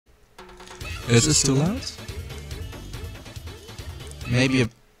Is this too loud? Maybe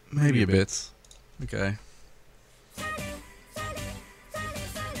a bit. Okay.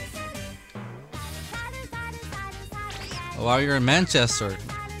 Oh, wow, you're in Manchester.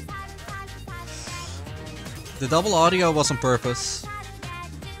 The double audio was on purpose.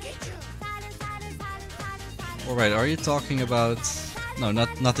 Alright, are you talking about... No,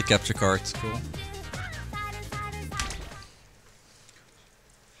 not the capture card. Cool.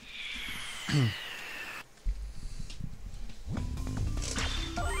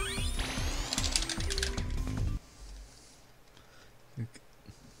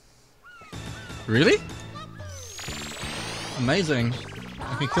 Really? Amazing.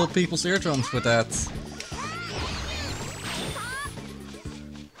 I can kill people's eardrums with that.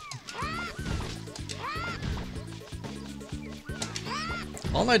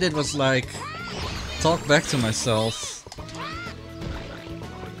 All I did was like talk back to myself.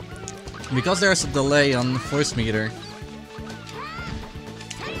 Because there's a delay on the voice meter.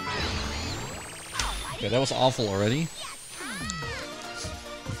 Okay, that was awful already.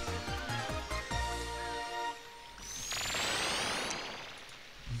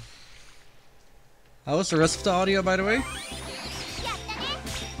 How was the rest of the audio, by the way?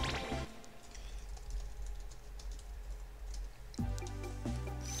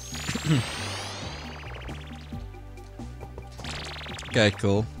 Okay,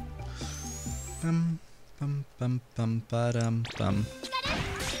 cool. Bum bum bum bum ba-dum bum.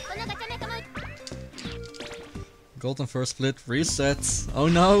 Golden first split resets. Oh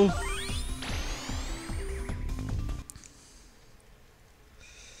no!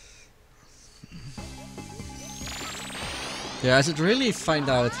 Yeah, I should really find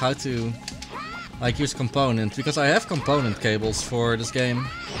out how to like use component, because I have component cables for this game,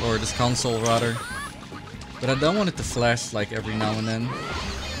 or this console rather. But I don't want it to flash like every now and then.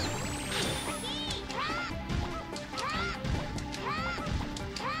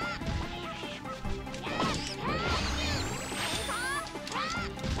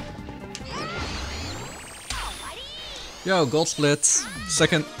 Yo, gold split.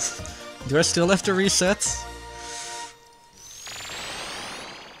 Second. Do I still have to reset?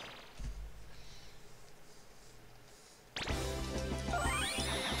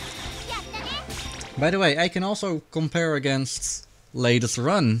 By the way, I can also compare against latest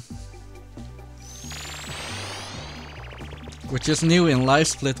run, which is new in Live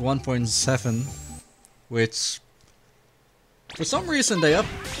Split 1.7, which for some reason they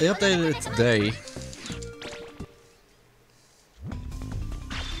updated it today.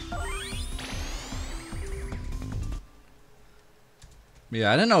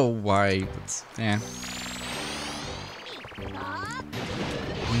 Yeah, I don't know why, but yeah.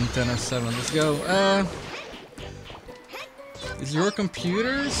 10 or 7, let's go. It's your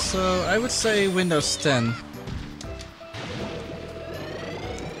computer, so I would say Windows 10.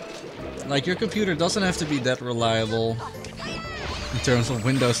 Like, your computer doesn't have to be that reliable in terms of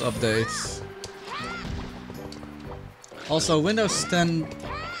Windows updates. Also, Windows 10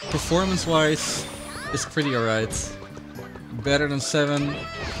 performance-wise is pretty alright. Better than 7.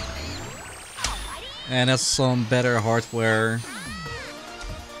 And has some better hardware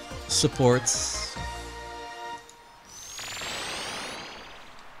supports.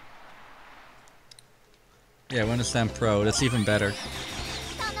 Yeah, Windows 10 Pro, that's even better.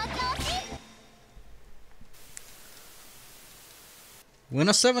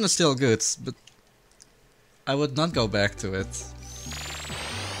 Windows 7 is still good, but I would not go back to it.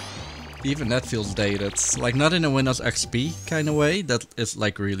 Even that feels dated. Like, not in a Windows XP kind of way, that is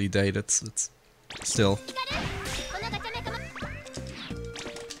like really dated. It's still.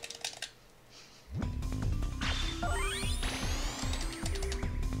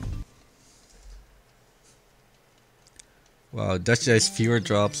 Wow, Dutch Day's viewer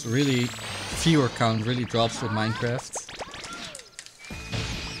drops really, viewer count really drops with Minecraft.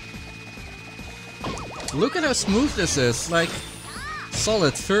 Look at how smooth this is, like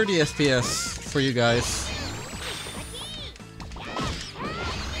solid 30 FPS for you guys.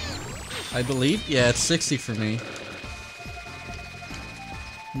 I believe, yeah, it's 60 for me.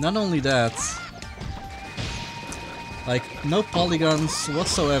 Not only that, like no polygons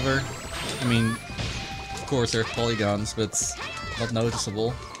whatsoever. I mean, of course there's polygons, but not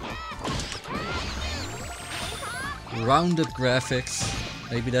noticeable. Rounded graphics,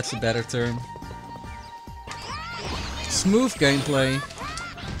 maybe that's a better term. Smooth gameplay.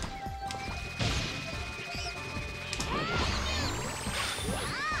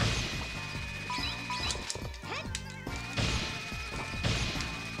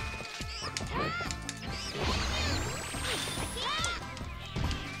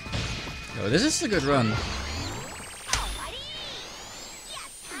 Oh, this is a good run.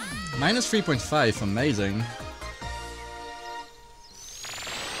 Minus 3.5, amazing.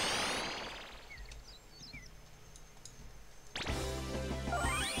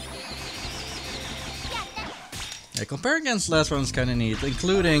 Yeah, compare against last round is kinda neat,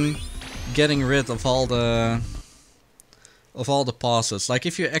 including getting rid of all the pauses. Like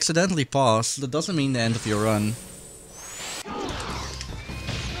if you accidentally pause, that doesn't mean the end of your run.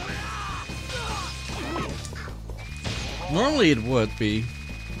 Normally it would be,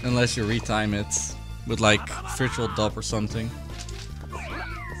 unless you retime it with like virtual dub or something.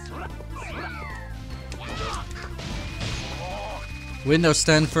 Windows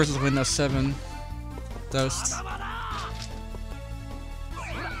 10 versus Windows 7. Toast.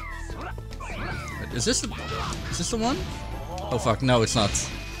 Is this the one? Oh fuck, no it's not.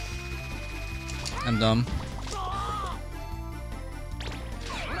 I'm dumb.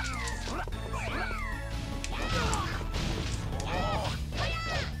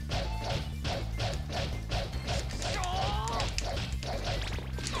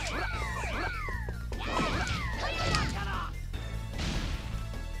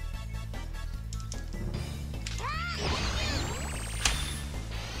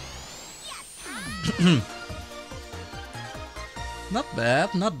 Not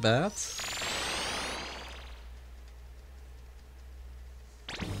bad, not bad.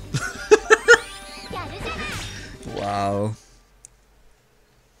 Wow.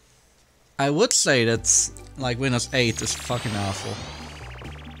 I would say that like Windows 8 is fucking awful.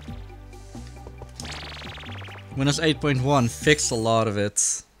 Windows 8.1 fixed a lot of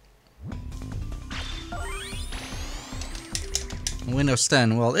it. Windows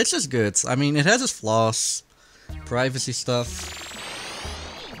 10, well, it's just good. I mean, it has its flaws. Privacy stuff.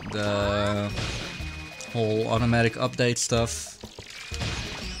 The whole automatic update stuff.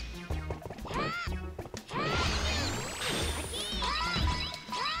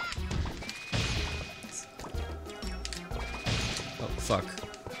 Oh, fuck.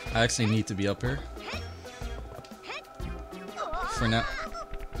 I actually need to be up here. For now.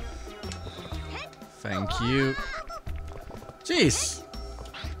 Thank you. Jeez.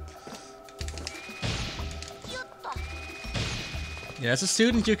 Yeah, as a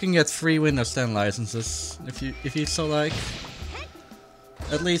student you can get free Windows 10 licenses if you so like.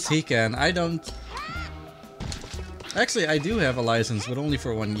 At least he can. I don't. Actually, I do have a license, but only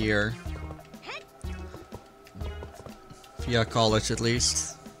for 1 year. Via college at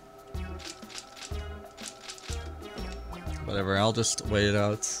least. Whatever, I'll just wait it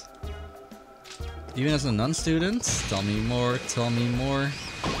out. Even as a non-student? Tell me more, tell me more.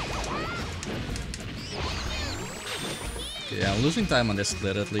 Okay, yeah, I'm losing time on this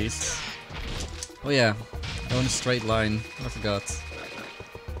split at least. Oh yeah, go in a straight line. I forgot.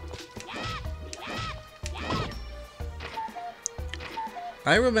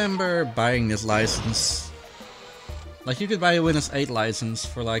 I remember buying this license. Like you could buy a Windows 8 license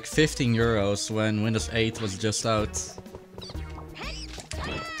for like 15 euros when Windows 8 was just out.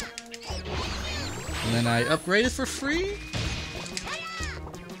 And then I upgraded for free?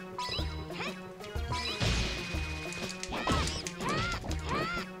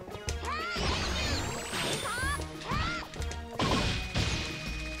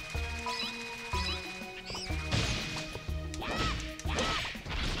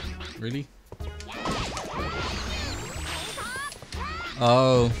 Really?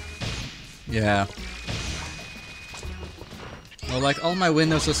 Oh. Yeah. Well, like all my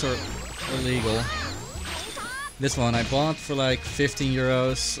Windowses are illegal. This one I bought for like 15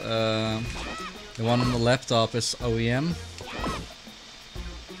 euros. The one on the laptop is OEM.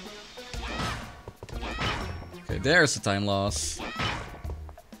 Okay, there's the time loss.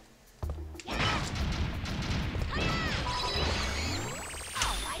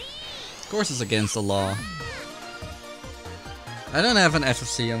 Of course it's against the law. I don't have an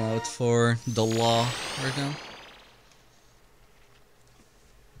FFC emote for the law right now.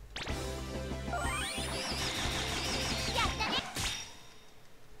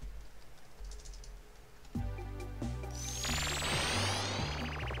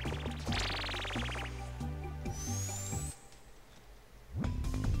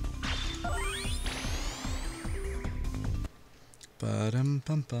 Ba-dum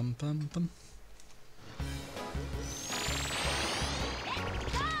pum pum pum pum.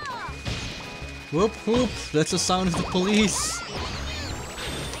 Whoop whoop, that's the sound of the police.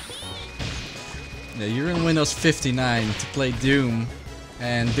 Yeah, you're in Windows 59 to play Doom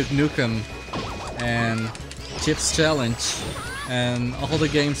and Duke Nukem and Chips Challenge and all the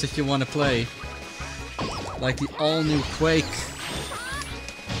games that you want to play. Like the all-new Quake.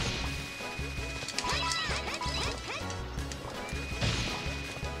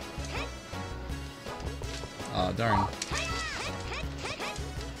 Aw, darn.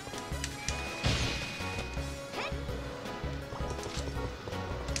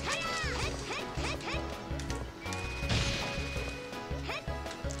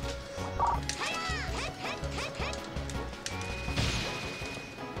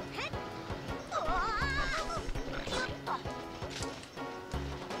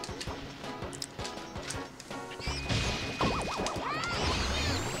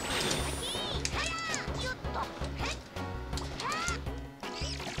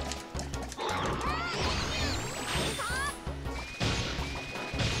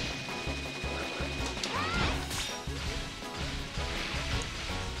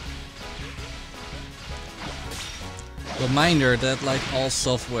 Reminder that like all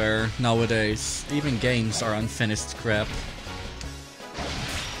software nowadays, even games are unfinished crap.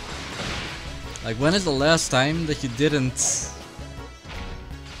 Like when is the last time that you didn't...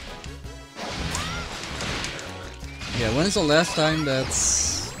 Yeah, when is the last time that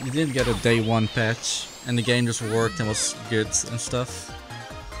you didn't get a day one patch and the game just worked and was good and stuff?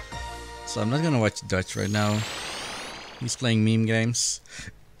 So I'm not gonna watch Dutch right now. He's playing meme games.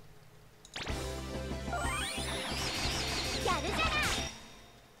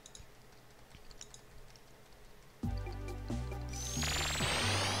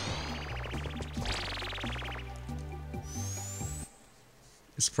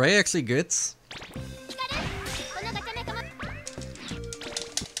 Is Prey actually good?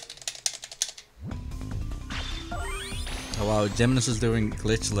 Oh wow, Geminus is doing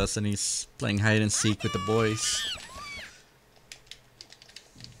glitchless and he's playing hide and seek with the boys.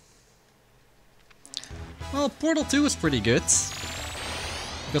 Well, Portal 2 is pretty good.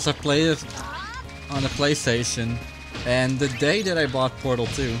 Because I played it on the PlayStation. And the day that I bought Portal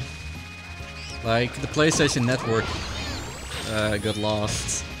 2, like the PlayStation Network got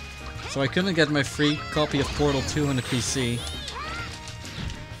lost. So I couldn't get my free copy of Portal 2 on the PC.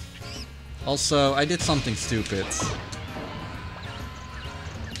 Also, I did something stupid.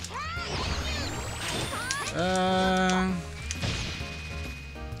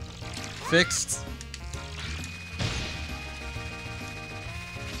 Fixed.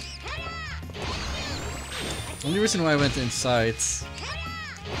 Only reason why I went inside is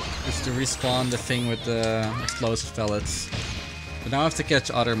to respawn the thing with the explosive pellets. But now I have to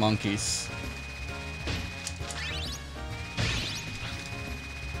catch other monkeys.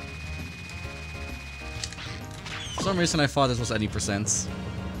 For some reason I thought this was any percent.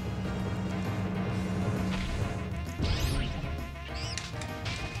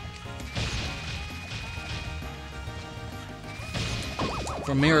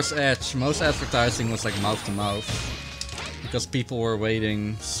 For Mirror's Edge, most advertising was like mouth to mouth. Because people were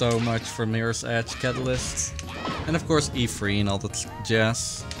waiting so much for Mirror's Edge Catalyst. And of course E3 and all that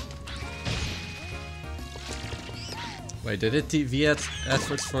jazz. Wait, did it TV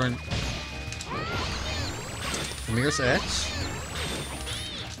adverts for Mirror's Edge?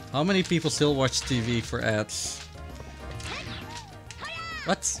 How many people still watch TV for ads?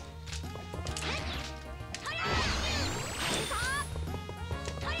 What?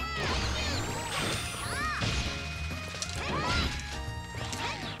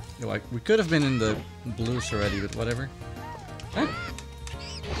 Like, we could have been in the blues already, but whatever. Huh?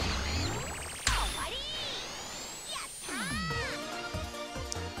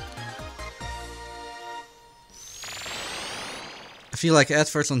 I feel like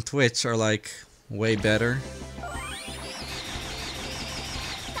adverts on Twitch are like way better.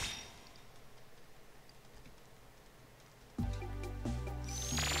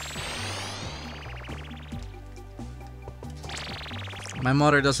 My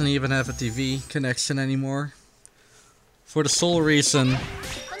mother doesn't even have a TV connection anymore. For the sole reason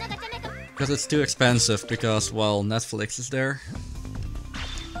because it's too expensive, because, well, Netflix is there.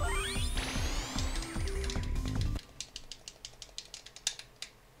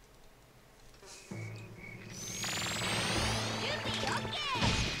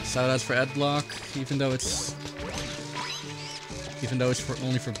 Shoutouts for adblock, even though it's for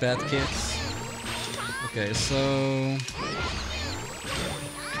only for bad kids. Okay, so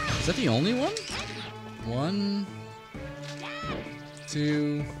is that the only one? 1,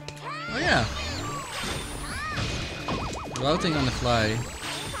 2. Oh yeah. Routing on the fly.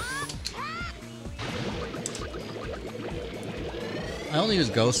 I only use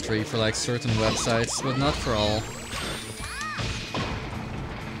Ghost Tree for like certain websites, but not for all.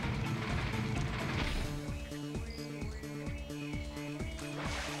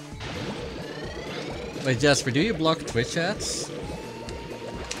 Wait, Jasper, do you block Twitch ads?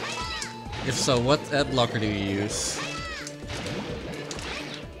 If so, what ad blocker do you use?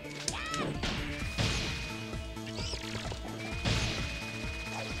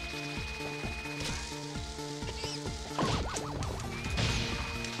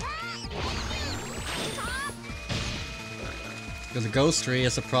 Because the ghost tree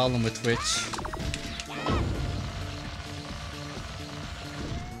is a problem with Twitch.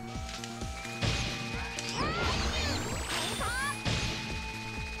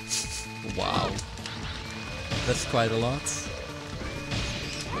 Wow. That's quite a lot.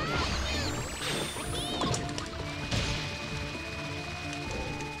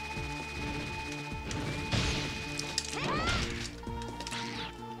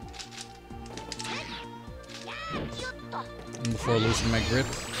 Before losing my grip.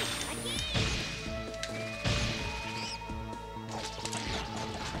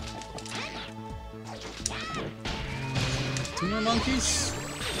 Two more monkeys.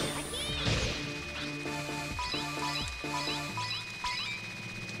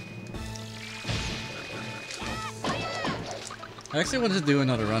 I actually wanted to do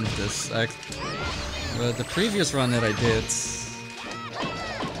another run of this. But the previous run that I did,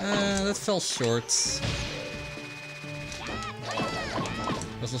 that fell short.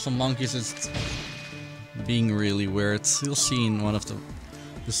 Because of some monkeys just being really weird. You'll see in one of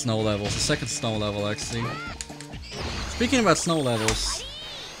the snow levels, the second snow level actually. Speaking about snow levels,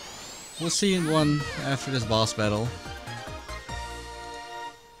 we'll see in one after this boss battle.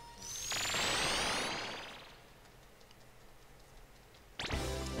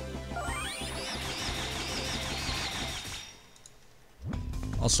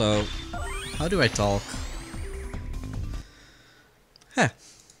 Also, how do I talk? Huh.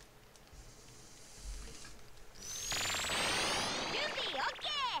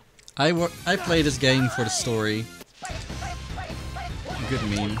 I play this game for the story. Good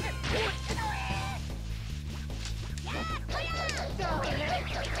meme.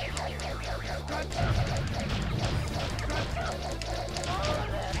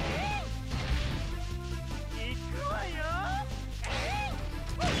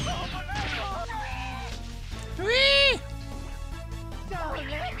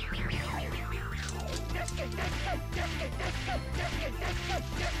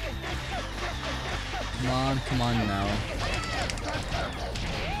 Come on now.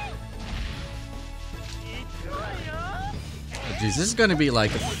 Oh, geez, this is gonna be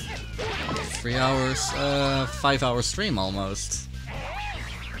like a 3 hours, 5 hour stream almost.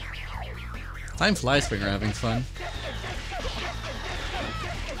 Time flies when you're having fun.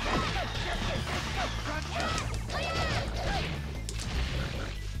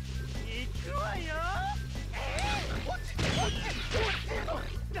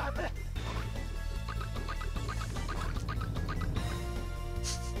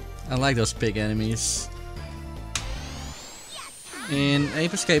 I like those big enemies. In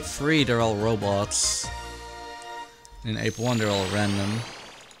Ape Escape 3 they're all robots. In Ape 1 they're all random.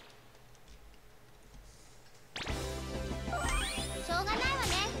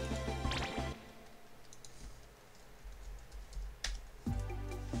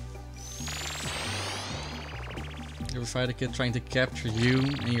 You ever fight a kid trying to capture you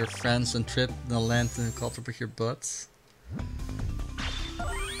and your friends and trip the land and cover with your butts?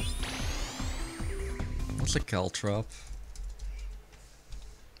 What's a caltrop?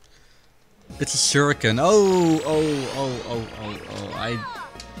 It's a shuriken.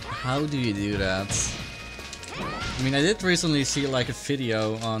 How do you do that? I mean, I did recently see like a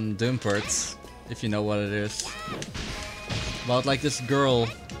video on Dumpert, if you know what it is, about like this girl.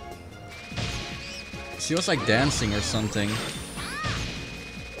 She was like dancing or something.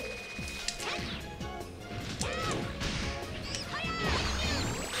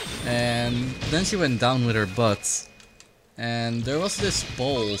 And then she went down with her butt. And there was this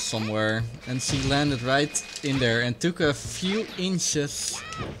pole somewhere. And she landed right in there and took a few inches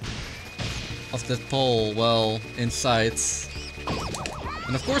of that pole, well, inside.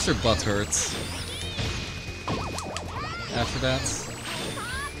 And of course her butt hurt. After that.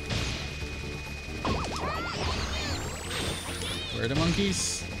 Where are the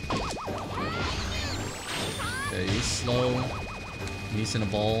monkeys? Okay, he's slow. He's in a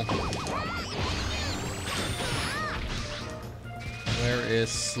ball. Where is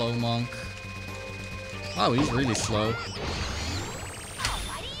Slow Monk? Wow, he's really slow.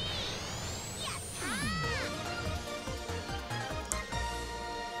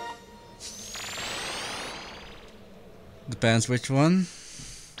 Depends which one.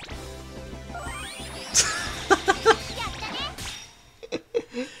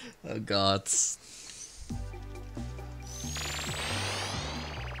 Oh god.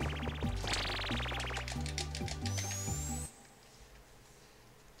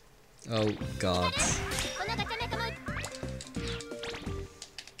 Oh god.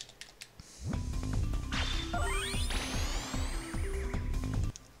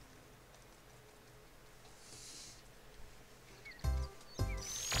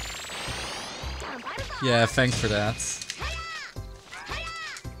 Yeah, thanks for that.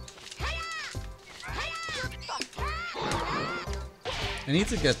 I need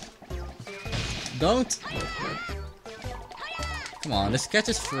to get... Don't! Come on, this catch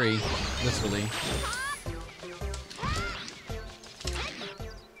is free. Literally.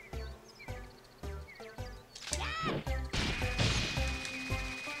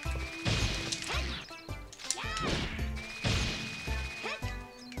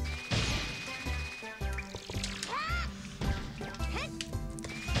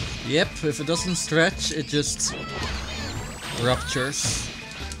 Yep, if it doesn't stretch, it just ruptures.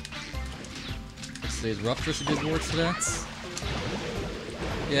 Actually, ruptures a good word for that.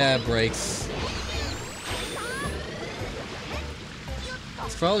 Yeah, it breaks.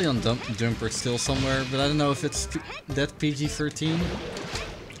 It's probably on Dumper still somewhere, but I don't know if it's that PG-13.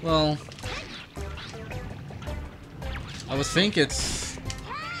 Well, I would think it's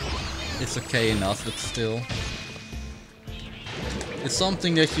okay enough, but still. It's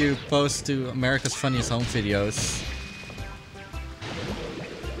something that you post to America's Funniest Home Videos.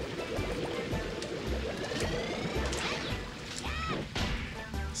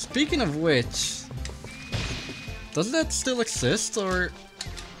 Speaking of which, does that still exist, or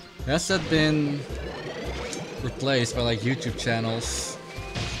has that been replaced by like YouTube channels?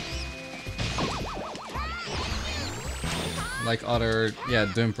 Like other, yeah,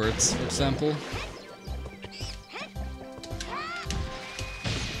 Dumperts, for example.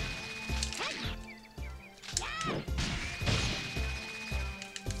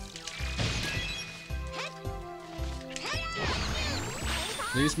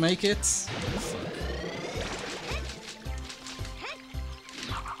 Please make it.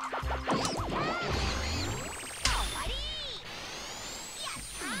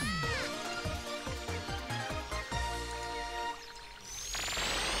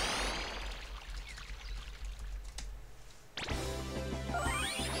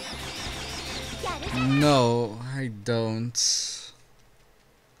 No, I don't.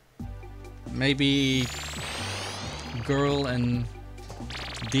 Maybe Girl and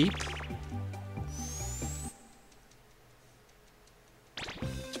Deep?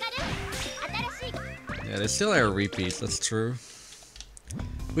 Yeah, they still are repeats, that's true.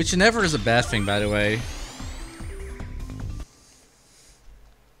 Which never is a bad thing, by the way.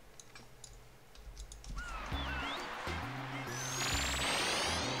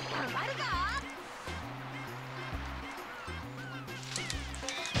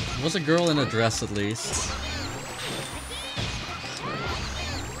 There was a girl in a dress at least.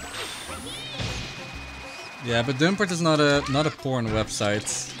 Yeah, but Dumpert is not a porn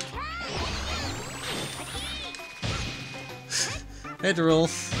website. Hey,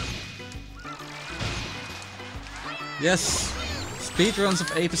 Rolf. Yes, speedruns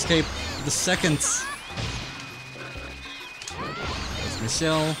of Ape Escape the second. That's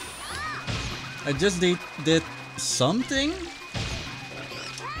Michelle. I just did something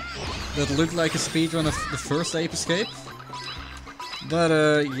that looked like a speedrun of the first Ape Escape. But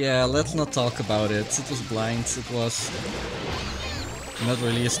yeah, let's not talk about it. It was blind, it was not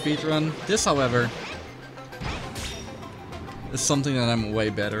really a speedrun. This, however, is something that I'm way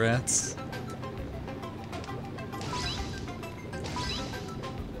better at.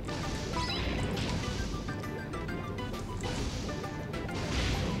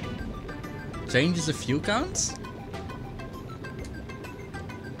 Changes a few counts?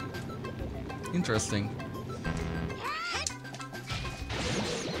 Interesting.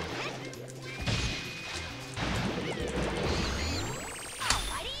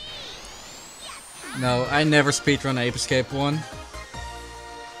 No, I never speedrun Ape Escape 1.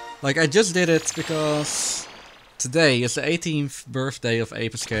 Like, I just did it because today is the 18th birthday of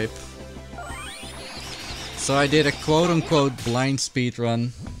Ape Escape. So I did a quote-unquote blind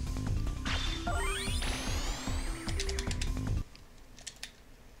speedrun.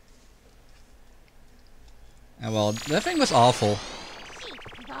 And well, that thing was awful.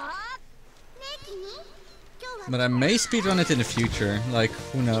 But I may speedrun it in the future, like,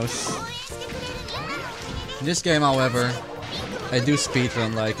 who knows. In this game, however, I do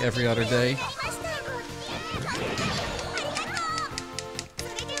speedrun like every other day.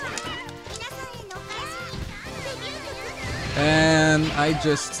 And I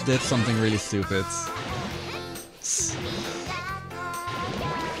just did something really stupid.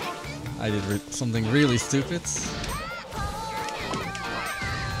 I did something really stupid.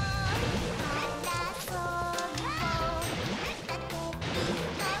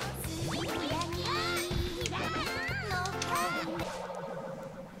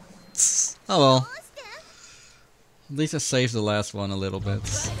 Oh well. At least I saved the last one a little bit.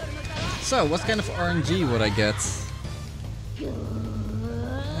 So, what kind of RNG would I get?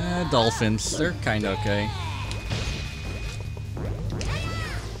 Dolphins, they're kinda okay.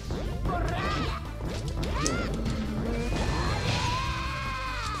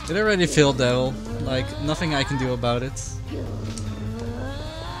 It already failed, Devil. Like, nothing I can do about it.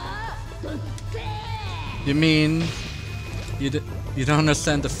 You mean you don't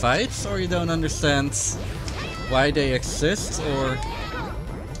understand the fights, or you don't understand why they exist, or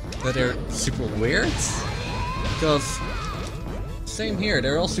that they're super weird? Because same here,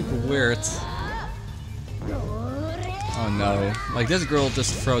 they're all super weird. Oh no, like this girl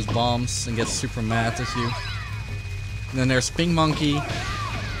just throws bombs and gets super mad at you. And then there's Pink Monkey,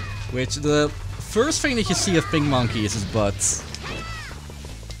 which the first thing that you see of Pink Monkey is his butt.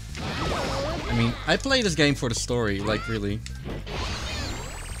 I mean, I play this game for the story, like really.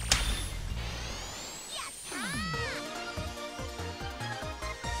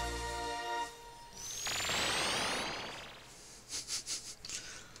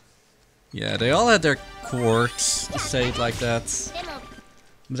 Yeah, they all had their quirks, to say it like that.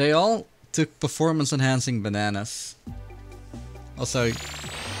 But they all took performance enhancing bananas. Also,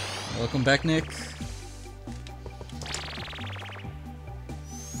 welcome back, Nick.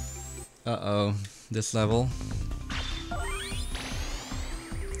 Uh-oh, this level.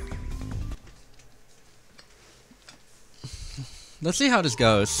 Let's see how this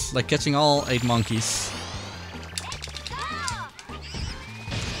goes, like catching all 8 monkeys.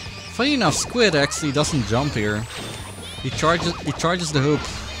 Funny enough, Squid actually doesn't jump here. He charges the hoop.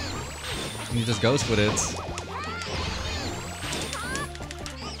 And he just goes with it.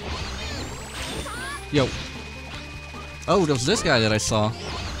 Yo. Oh, there was this guy that I saw.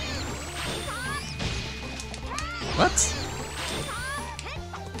 What?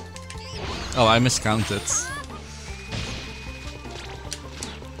 Oh, I miscounted.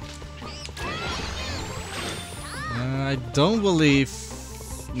 I don't believe...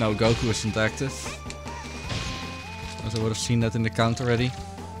 No, Goku isn't active. As I would have seen that in the count already.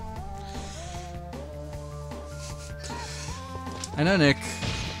 I know, Nick.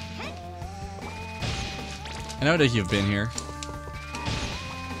 I know that you've been here.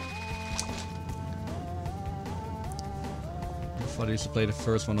 My father used to play the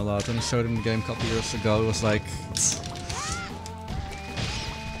first one a lot. When I showed him the game a couple years ago, it was like...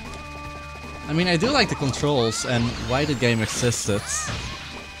 I mean, I do like the controls and why the game existed.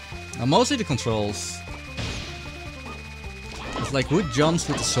 Mostly the controls. It's like, who jumps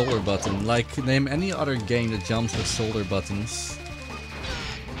with the shoulder button? Like, name any other game that jumps with shoulder buttons.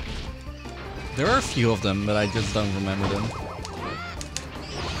 There are a few of them, but I just don't remember them.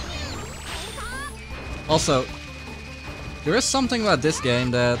 Also, there is something about this game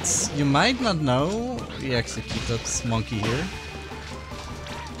that you might not know. We actually keep that monkey here.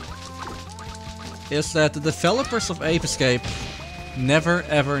 Is that the developers of Ape Escape never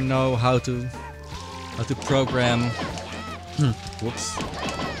ever know how to program whoops,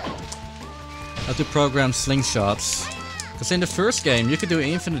 how to program slingshots. Because in the first game you could do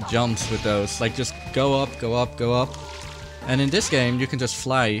infinite jumps with those, like just go up, go up, go up. And in this game you can just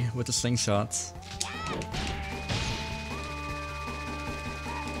fly with the slingshot.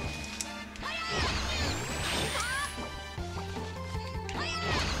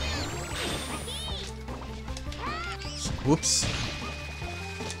 Whoops.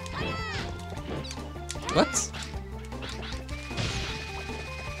 What?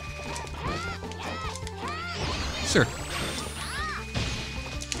 Sure.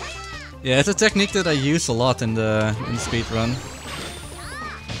 Yeah, it's a technique that I use a lot in the speedrun.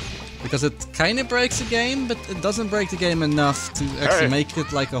 Because it kinda breaks the game, but it doesn't break the game enough to actually make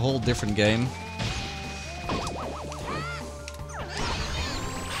it like a whole different game.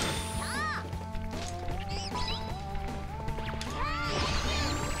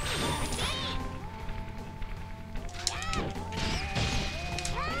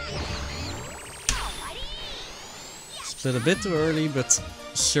 Split a bit too early, but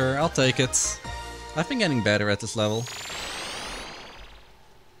sure, I'll take it. I've been getting better at this level.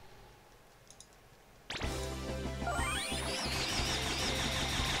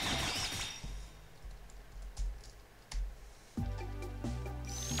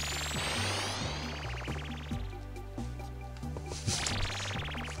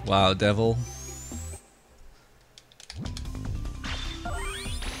 Wow, devil.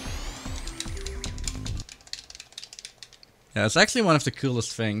 Yeah, it's actually one of the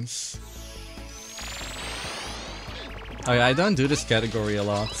coolest things. Oh yeah, I don't do this category a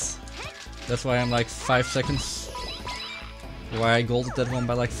lot. That's why I'm like 5 seconds. Why I golded that one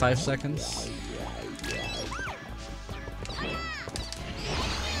by like 5 seconds.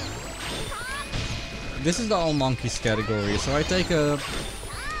 this is the all monkeys category, so I take a,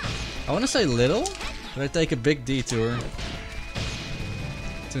 I want to say little, but I take a big detour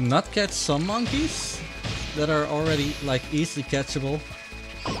to not catch some monkeys that are already like easily catchable,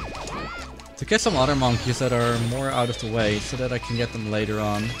 to catch some other monkeys that are more out of the way so that I can get them later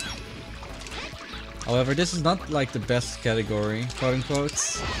on. However, this is not like the best category, quote unquote.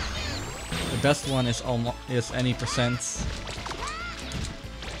 The best one is any percent.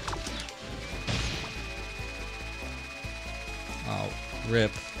 Oh,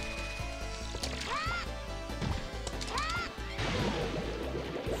 rip.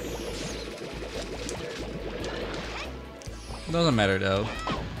 Doesn't matter though.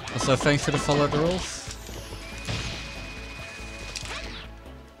 Also, thanks for the follow the rules.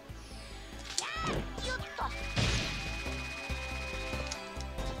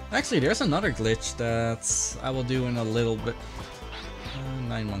 Actually, there's another glitch that I will do in a little bit.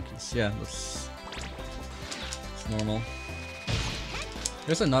 9 monkeys. Yeah, that's normal.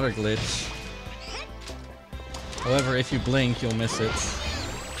 There's another glitch. However, if you blink, you'll miss it.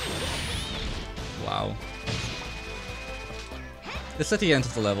 Wow. It's at the end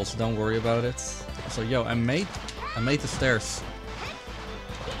of the level, so don't worry about it. So, yo, I made the stairs.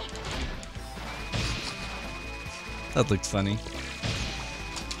 That looked funny.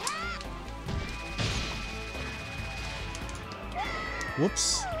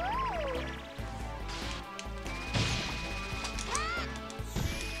 Whoops.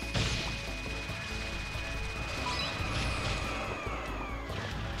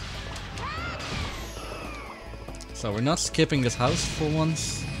 So we're not skipping this house for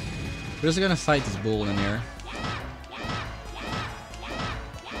once. We're just gonna fight this bull in here.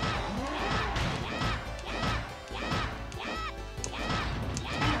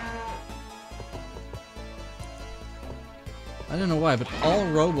 I don't know why, but all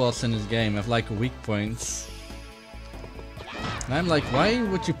robots in this game have like weak points. And I'm like, why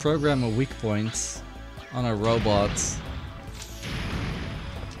would you program a weak point on a robot?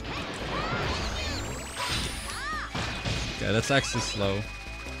 Okay, that's actually slow.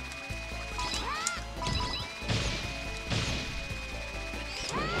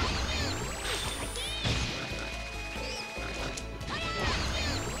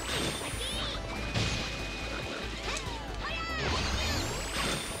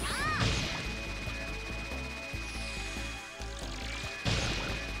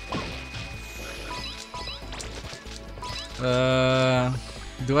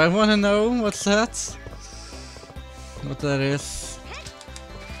 Do I want to know what's that? What that is?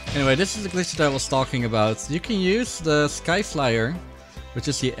 Anyway, this is the glitch that I was talking about. You can use the Sky Flyer, which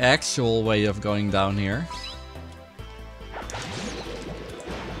is the actual way of going down here.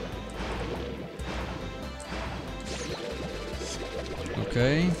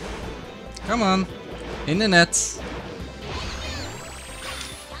 Okay. Come on. In the net. So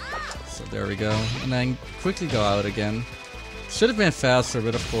there we go. And then quickly go out again. Should have been faster,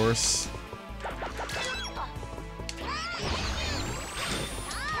 but of course.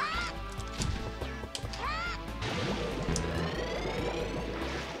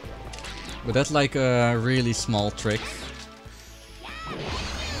 But that's like a really small trick.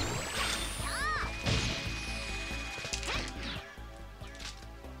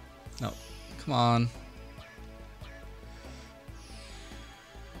 No, come on.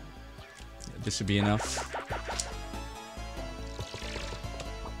 Yeah, this should be enough.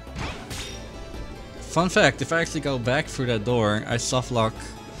 Fun fact, if I actually go back through that door, I softlock.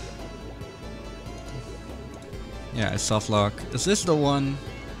 Yeah, I softlock. Is this the one?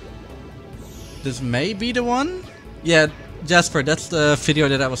 This may be the one? Yeah, Jasper, that's the video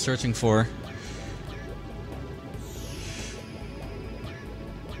that I was searching for.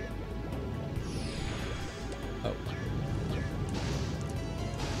 Oh.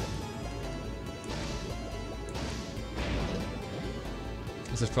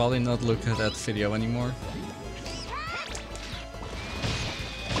 I should probably not look at that video anymore.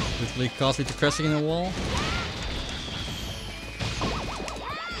 Literally caused me to crashing in a wall.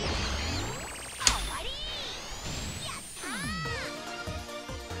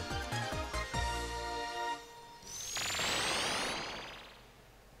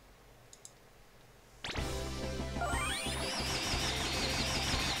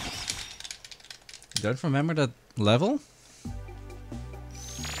 Don't remember that level?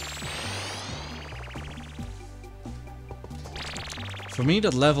 For me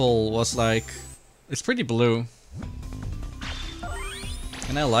that level was like, it's pretty blue.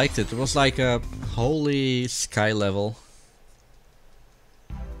 And I liked it. It was like a holy sky level.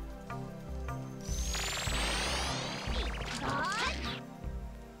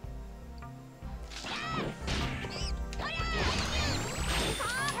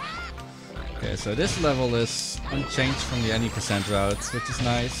 so this level is unchanged from the any percent route, which is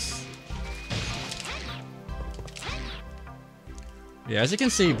nice. Yeah, as you can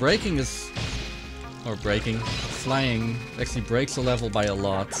see, flying actually breaks the level by a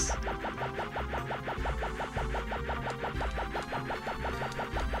lot.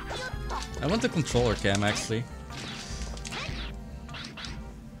 I want the controller cam actually.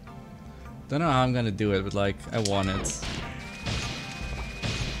 Don't know how I'm gonna do it, but like, I want it.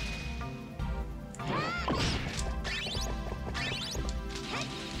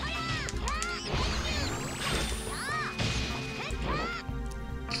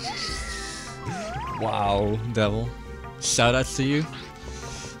 Wow, devil. Shoutouts to you.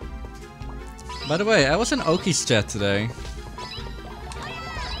 By the way, I was in Oki's chat today.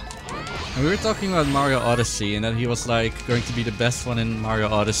 And we were talking about Mario Odyssey and that he was like going to be the best one in Mario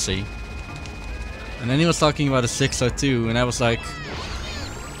Odyssey. And then he was talking about a 602 and I was like,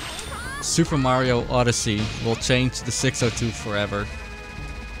 Super Mario Odyssey will change the 602 forever.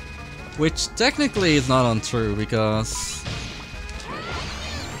 Which technically is not untrue because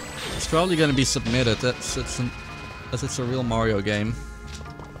it's probably going to be submitted as it's a real Mario game.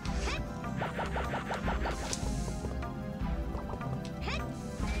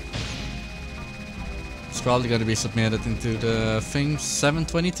 It's probably going to be submitted into the thing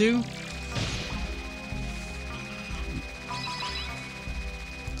 722.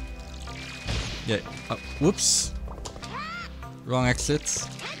 Yeah, oh, whoops. Wrong exit.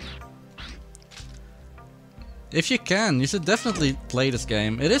 If you can, you should definitely play this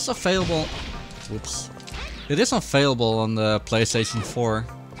game. It is available. Whoops. It is available on the PlayStation 4.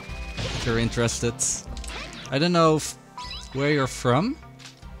 If you're interested. I don't know where you're from.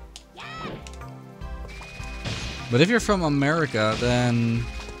 But if you're from America, then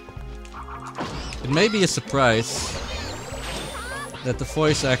it may be a surprise that the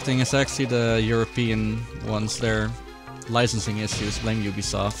voice acting is actually the European ones. Their licensing issues, blame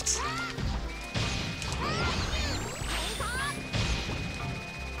Ubisoft.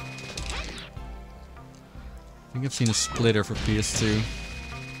 I think I've seen a splitter for PS2.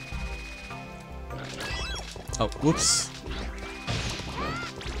 Oh, whoops.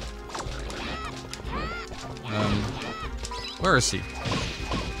 Where is he?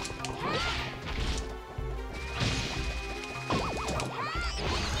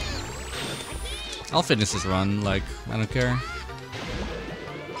 I'll finish this run, like, I don't care.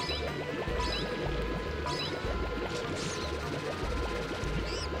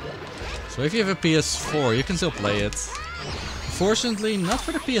 So if you have a PS4, you can still play it. Unfortunately, not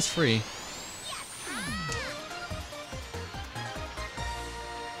for the PS3.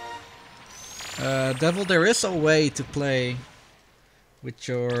 Devil, there is a way to play with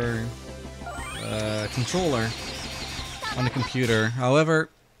your controller on the computer. However,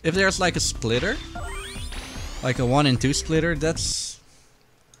 if there's like a splitter, like a 1 and 2 splitter, that's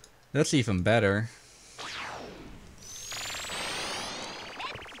even better.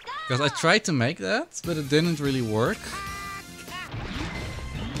 Because I tried to make that, but it didn't really work.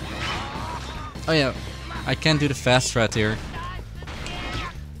 Oh yeah, I can't do the fast threat here.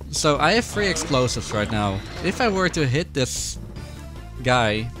 So I have 3 explosives right now. If I were to hit this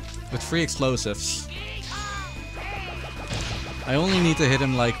guy with 3 explosives, I only need to hit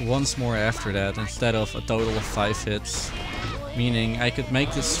him like once more after that instead of a total of 5 hits. Meaning I could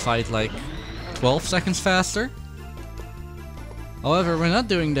make this fight like 12 seconds faster. However, we're not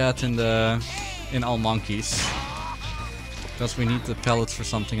doing that in All Monkeys. Because we need the pellets for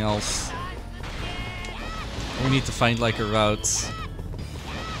something else. We need to find like a route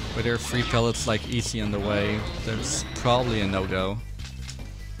where there are 3 pellets like easy on the way. That's probably a no-go.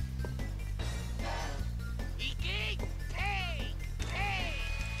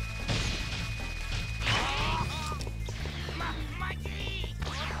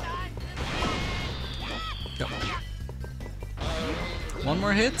 Go. 1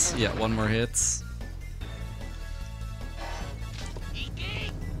 more hit? Yeah, 1 more hit.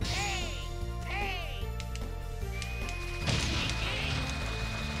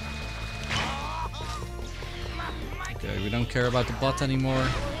 Okay, we don't care about the bot anymore.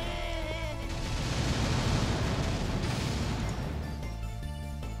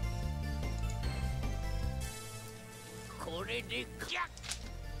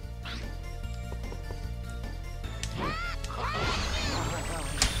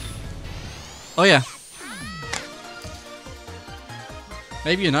 Oh yeah.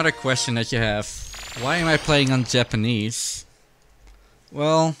 Maybe another question that you have. Why am I playing on Japanese?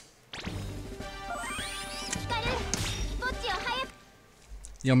 Well,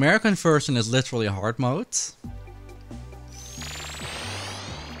 the American version is literally hard mode.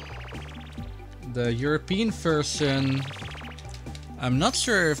 The European version, I'm not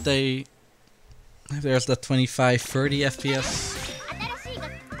sure if there's that 25-30 FPS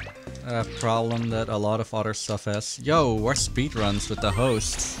problem that a lot of other stuff has. Yo, we're speedruns with the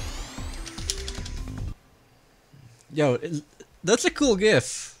host. Yo, that's a cool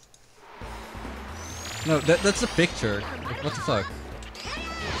GIF. No, that's a picture. Like, what the fuck?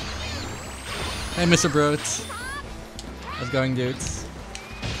 Hey, Mr. Broad. How's it going, dudes?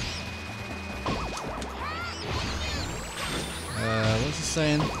 What was he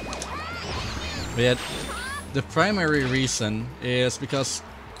saying? But yeah, the primary reason is because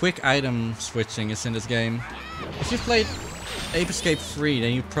quick item switching is in this game. If you've played Ape Escape 3,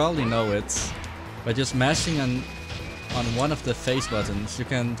 then you probably know it. By just mashing on one of the face buttons, you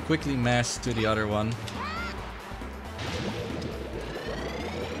can quickly mash to the other one.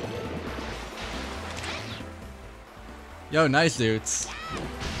 Yo, nice dudes.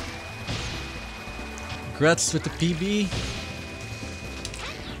 Congrats with the PB.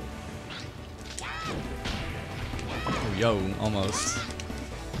 Oh, yo, almost.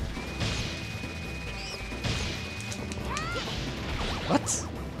 What?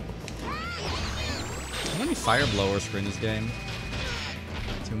 How many fire blowers were in this game?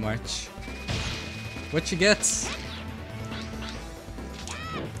 Too much. What you get?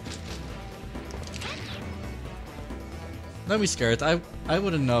 Don't be scared. I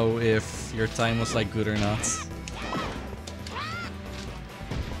wouldn't know if your time was like good or not.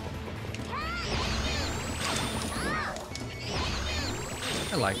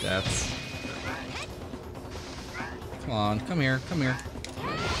 I like that. Come on, come here, come here.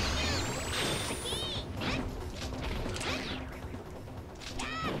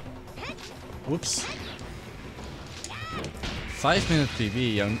 Whoops. 5-minute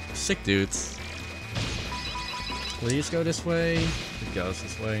PB, young sick dudes. Please go this way. It goes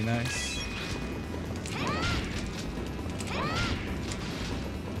this way, nice.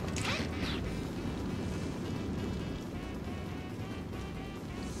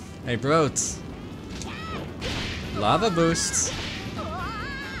 Hey, bros. Lava boosts.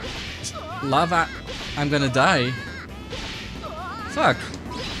 Lava. I'm gonna die. Fuck.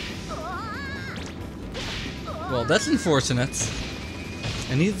 Well, that's unfortunate.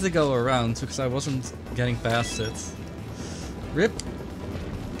 I needed to go around because I wasn't getting past it. RIP.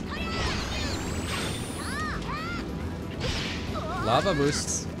 Lava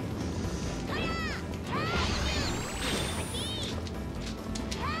boosts.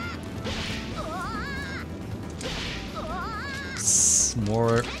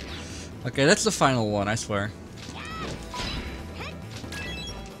 More. Okay, that's the final one, I swear.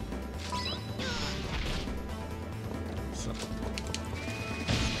 So.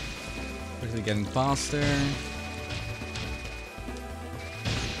 Quickly getting past there.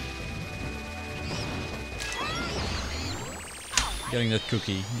 Getting that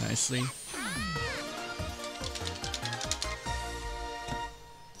cookie nicely.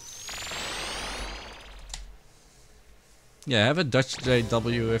 Yeah, I have a Dutch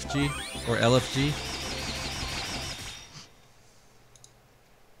JWFG or LFG.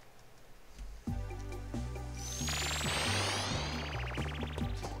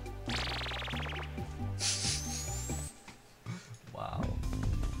 Wow.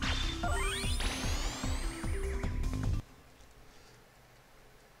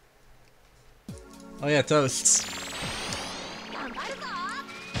 Oh yeah, toasts.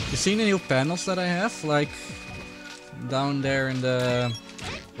 You seen the new panels that I have? Like down there in the,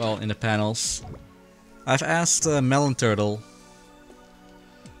 well, in the panels. I've asked Melon Turtle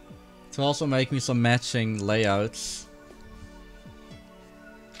to also make me some matching layouts.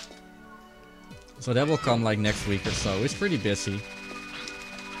 So that will come like next week or so. He's pretty busy.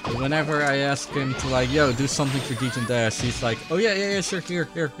 But whenever I ask him to like, yo, do something for Deej and Dash, he's like, oh yeah, sure, here.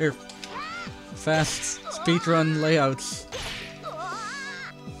 Fast speedrun layouts.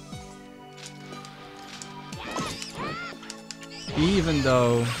 Even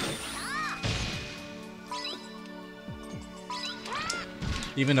though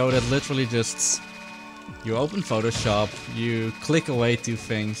that literally just, you open Photoshop, you click away 2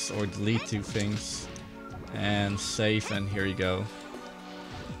 things or delete 2 things and save, and here you go.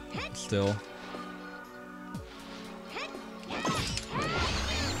 Still.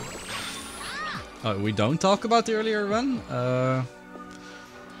 Oh, we don't talk about the earlier run?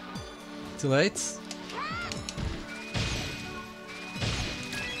 Too late?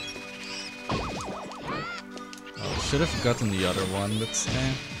 Should have gotten the other one, but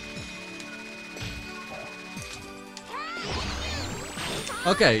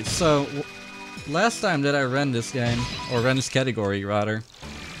Okay, so last time that I ran this game, or ran this category rather,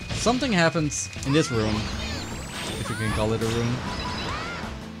 Something happens in this room, if you can call it a room.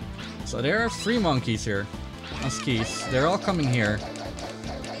 So there are 3 monkeys here on skis. They're all coming here.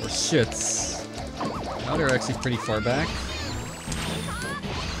 Or shits. Now they're actually pretty far back.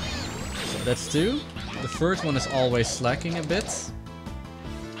 So that's 2. The first one is always slacking a bit.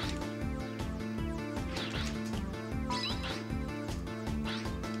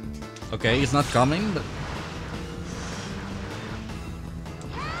 Okay, he's not coming, but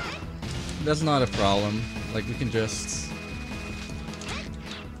that's not a problem. Like, we can just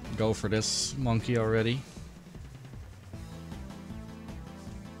go for this monkey already.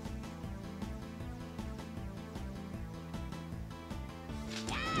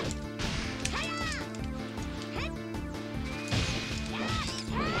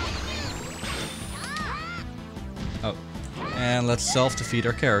 Oh, and let's self-defeat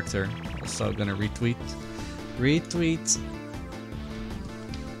our character. Also gonna retweet. Retweet.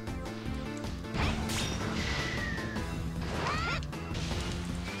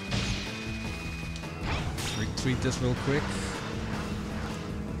 Retweet this real quick.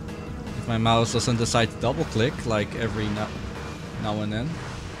 If my mouse doesn't decide to double click like every now and then.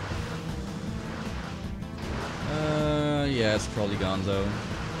 Yeah, it's probably gone though.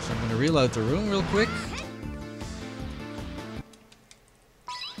 So I'm gonna reload the room real quick.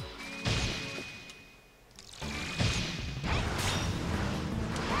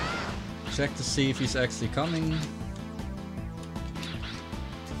 Check to see if he's actually coming.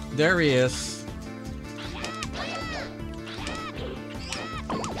 There he is.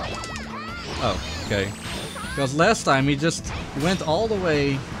 Oh, okay. Because last time he just went all the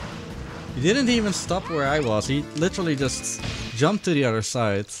way. He didn't even stop where I was. He literally just jumped to the other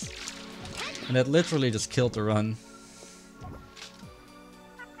side. And that literally just killed the run.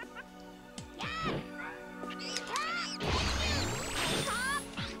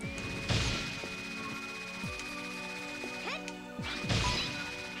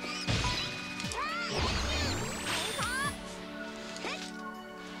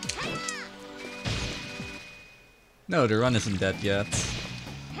 No, the run isn't dead yet.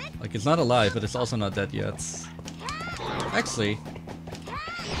 Like, it's not alive, but it's also not dead yet. Actually.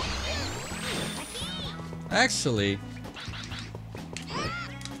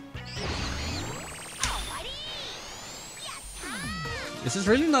 Is this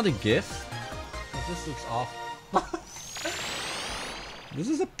really not a GIF? This looks awful. This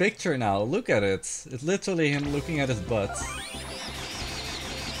is a picture now, look at it. It's literally him looking at his butt.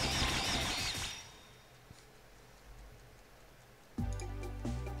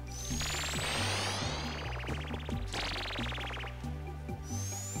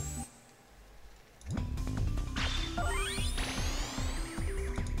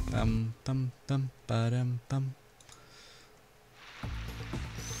 Bum bum ba-dum bum.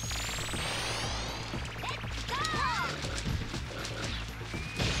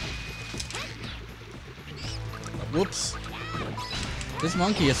 Whoops. This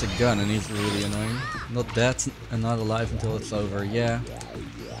monkey has a gun and he's really annoying. Not dead and not alive until it's over, yeah.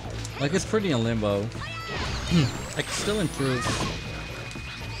 Like, it's pretty in limbo. I can still improve.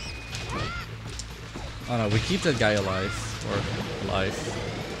 Oh no, we keep that guy alive. Or alive.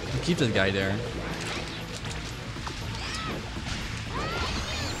 We keep that guy there.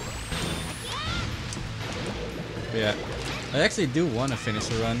 But yeah, I actually do want to finish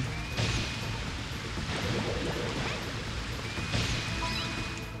the run.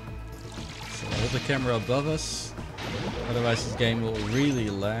 So hold the camera above us, otherwise this game will really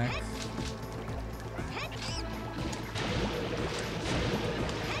lag.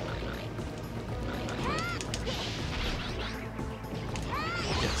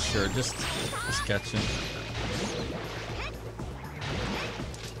 Sure, just catch him.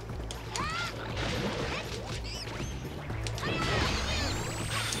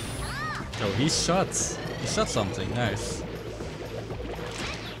 Oh, he shot something, nice.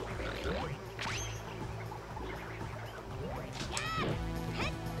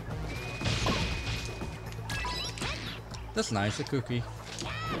 That's nice, a cookie.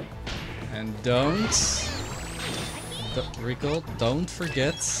 And Rico, don't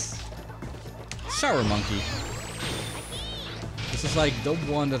forget Shower Monkey. This is like the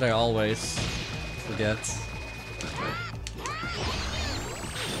one that I always forget.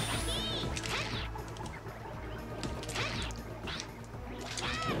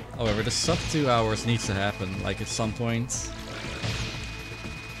 However, the sub 2 hours needs to happen, like at some point.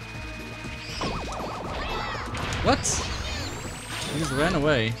 What? He just ran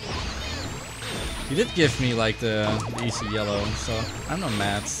away. He did give me like the easy yellow, so I'm not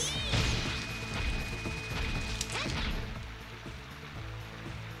mad.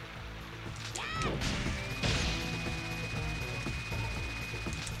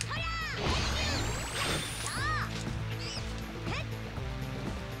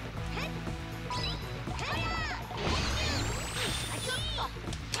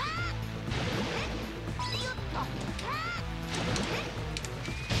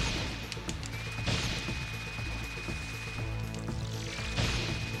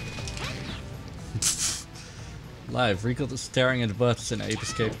 Live. Rico is staring at butts in Ape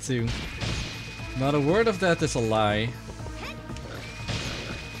Escape 2. Not a word of that is a lie.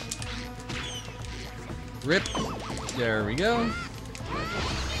 Rip. There we go.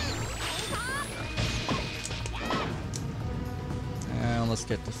 And let's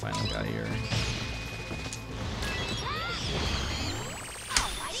get the final guy here.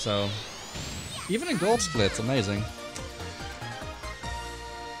 So, even a gold split, amazing.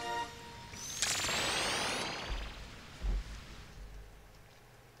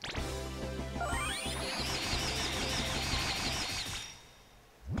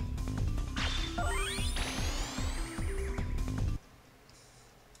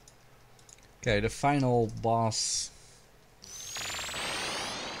 Okay, the final boss.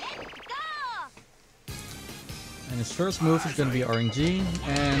 And his first move is gonna be RNG,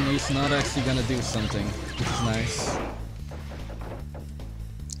 and he's not actually gonna do something, which is nice.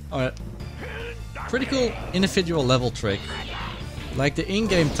 Alright. Pretty cool individual level trick. Like the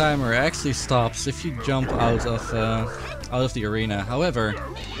in-game timer actually stops if you jump out of the arena. However,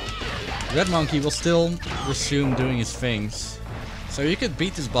 Red Monkey will still resume doing his things. So you could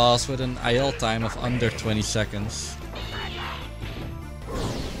beat this boss with an IL time of under 20 seconds.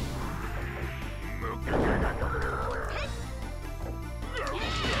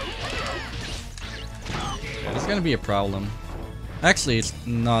 Yeah, it's gonna be a problem. Actually, it's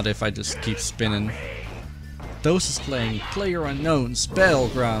not if I just keep spinning. Dose is playing Player Unknown's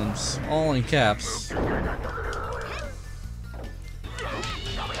Battlegrounds, all in caps.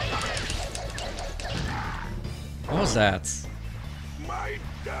 What was that?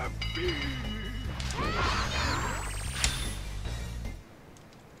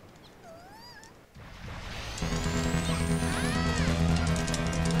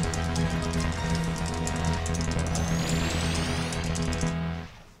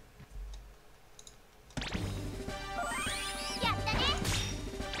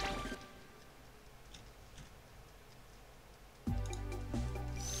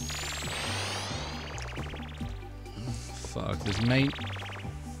 Fuck, this may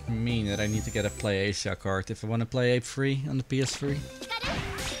mean that I need to get a Play Asia card if I want to play Ape free on the PS3.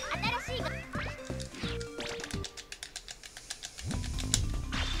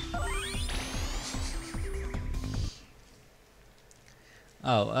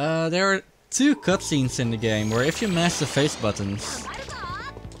 Oh, there are two cutscenes in the game where if you mash the face buttons...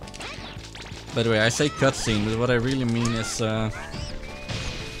 By the way, I say cutscene, but what I really mean is...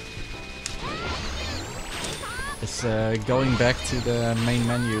 going back to the main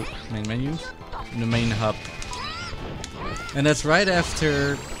menu. The main hub. And that's right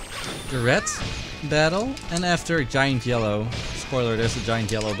after the red battle and after Giant Yellow. Spoiler, there's a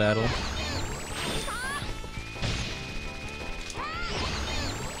Giant Yellow battle.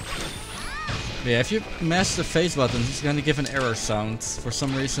 But yeah, if you mash the face buttons, it's gonna give an error sound for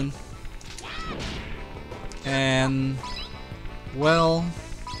some reason. And... well...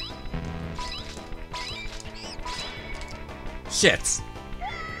 shit!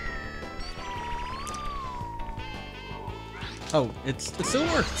 Oh, it still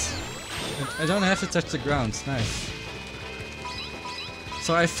worked! I don't have to touch the ground, nice.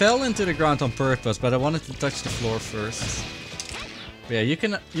 So I fell into the ground on purpose, but I wanted to touch the floor first. But yeah, you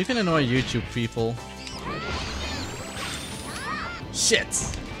can annoy YouTube people.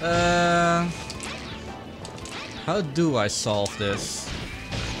 Shit! How do I solve this?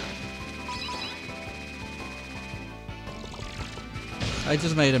 I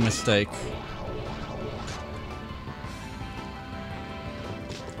just made a mistake.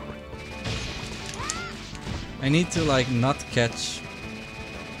 I need to like not catch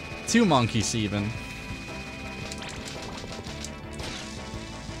two monkeys even.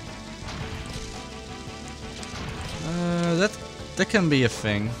 That can be a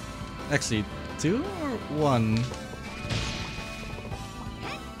thing. Actually, two or one?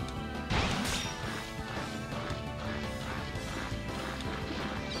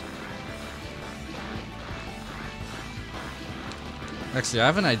 Actually, I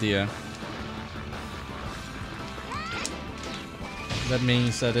have an idea. That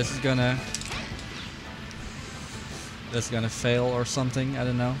means that this is gonna... that's gonna fail or something, I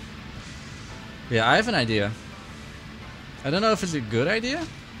don't know. Yeah, I have an idea. I don't know if it's a good idea,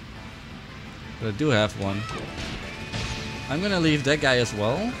 but I do have one. I'm gonna leave that guy as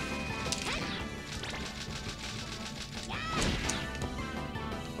well.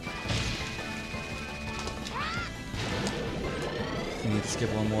 I need to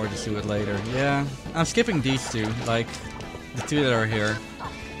skip one more to do it later. Yeah, I'm skipping these two, like the two that are here.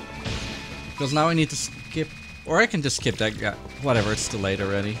 Because now I need to skip, or I can just skip that guy. Whatever, it's too late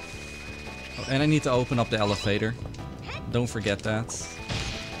already. Oh, and I need to open up the elevator. Don't forget that.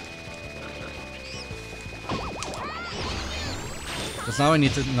 Because now I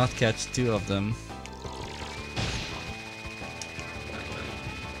need to not catch 2 of them.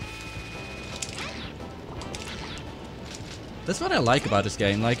 That's what I like about this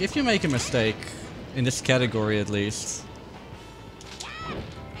game. Like, if you make a mistake, in this category at least,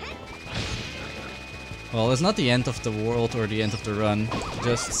 well, it's not the end of the world or the end of the run.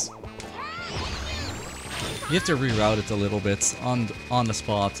 Just you have to reroute it a little bit on the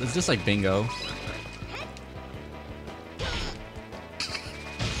spot. It's just like bingo.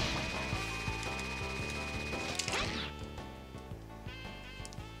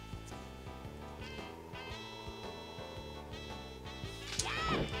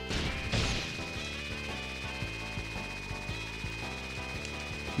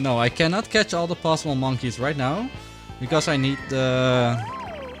 No, I cannot catch all the possible monkeys right now because I need the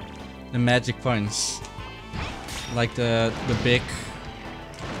magic punch. Like the big,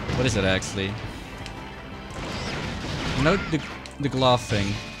 what is it actually? You know, the glove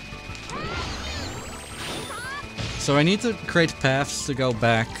thing. So I need to create paths to go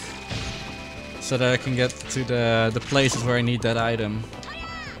back so that I can get to the places where I need that item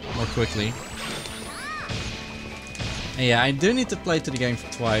more quickly. And yeah, I do need to play to the game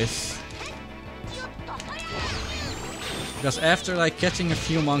twice. Because after like catching a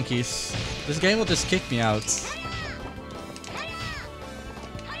few monkeys, this game will just kick me out.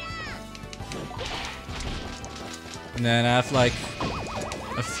 And then I have like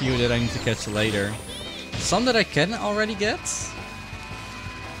a few that I need to catch later. Some that I can already get.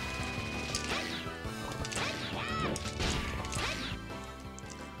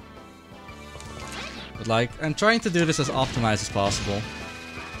 But like, I'm trying to do this as optimized as possible.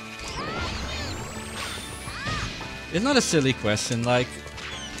 It's not a silly question, like,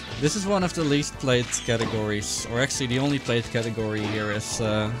 this is one of the least played categories, or actually the only played category here is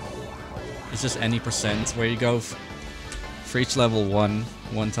just any percent, where you go for each level one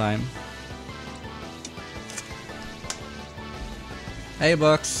time. Hey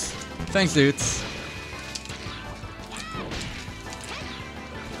Bucks, thanks dudes.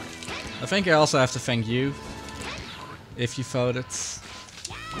 I think I also have to thank you, if you voted.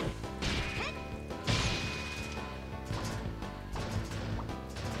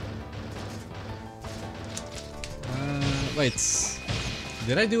 Wait,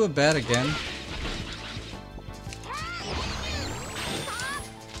 did I do a bet again?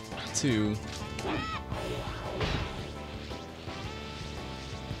 2.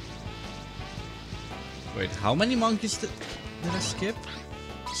 Wait, how many monkeys did I skip?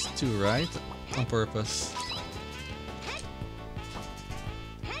 It's 2, right? On purpose.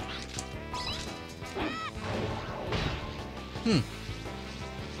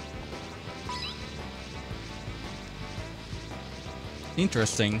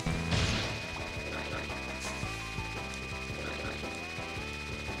 Interesting.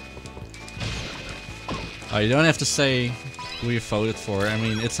 Oh, you don't have to say who you voted for. I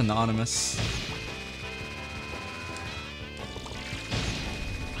mean, it's anonymous.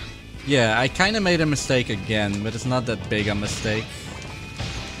 Yeah, I kinda made a mistake again, but it's not that big a mistake.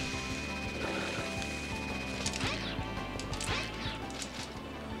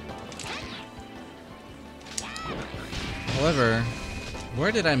 However,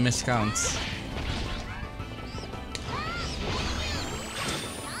 where did I miscount?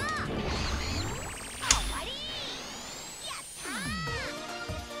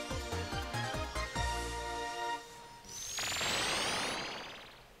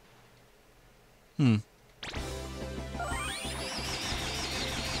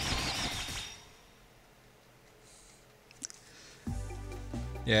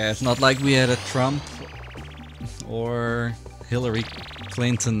 Yeah, it's not like we had a Trump or Hillary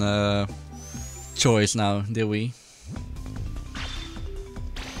Clinton choice now, did we?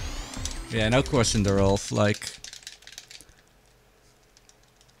 Yeah, no question, Rolf. Like,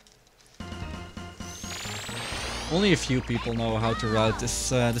 only a few people know how to route this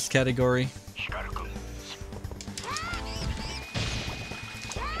this category.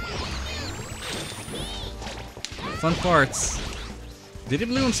 Fun parts. Did he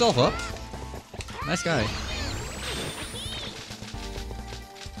blow himself up? Nice guy.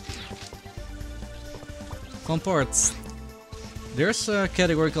 Fun parts. There's a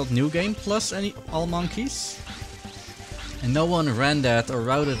category called New Game plus all monkeys. And no one ran that or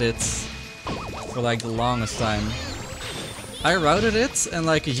routed it for like the longest time. I routed it and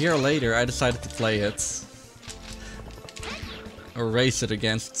like a year later I decided to play it. Or race it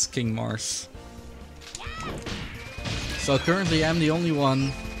against King Mars. So currently I'm the only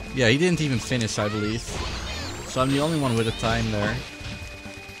one Yeah, he didn't even finish, I believe. So I'm the only one with a time there.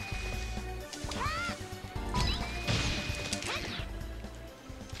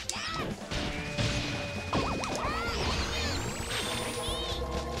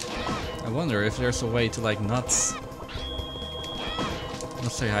 I wonder if there's a way to like not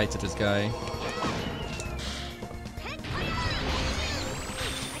say hi to this guy.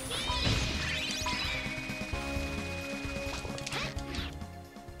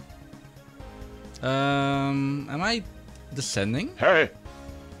 Am I descending? Hey!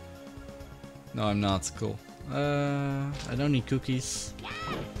 No, I'm not. Cool. I don't need cookies.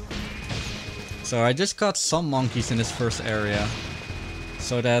 So I just caught some monkeys in this first area,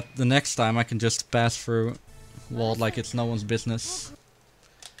 so that the next time I can just pass through wall like it's no one's business.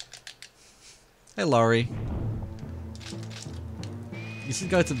 Hey, Laurie. You should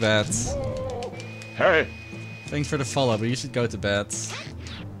go to bed. Hey! Thanks for the follow, but you should go to bed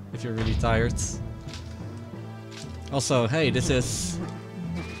if you're really tired. Also, hey, this is...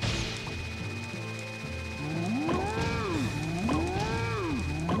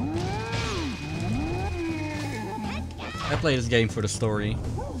 I play this game for the story.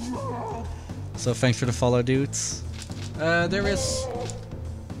 So thanks for the follow, dudes. There's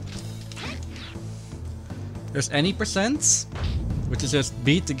any percent, which is just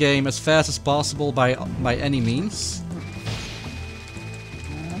beat the game as fast as possible by any means.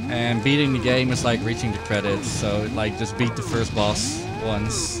 And beating the game is like reaching the credits, so like just beat the first boss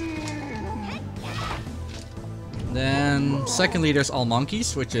once. Then secondly there's all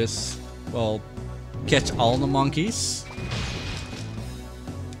monkeys, which is, well, catch all the monkeys.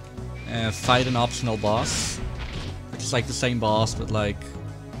 And fight an optional boss, which is like the same boss but like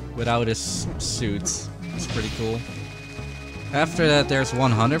without his suit. It's pretty cool. After that there's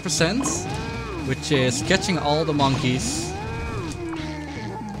 100%, which is catching all the monkeys.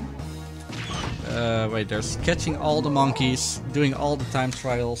 Wait, there's catching all the monkeys, doing all the time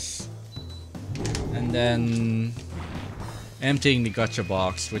trials, and then emptying the gacha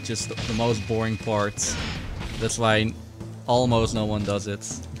box, which is the most boring part. That's why almost no one does it.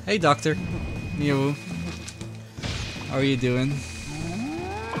 Hey Doctor, Miu, how are you doing?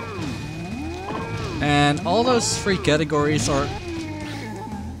 And all those three categories are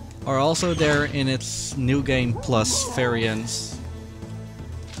also there in its New Game Plus variants.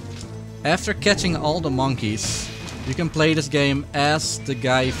 After catching all the monkeys, you can play this game as the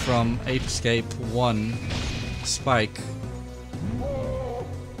guy from Ape Escape 1, Spike.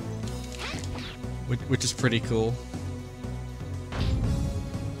 Which is pretty cool.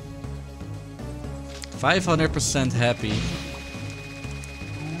 500% happy.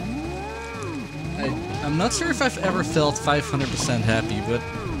 I'm not sure if I've ever felt 500% happy, but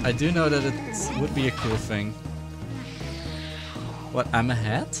I do know that it would be a cool thing. What, I'm a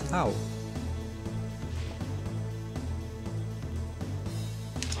hat? How?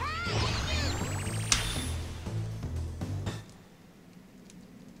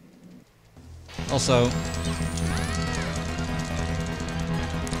 Also...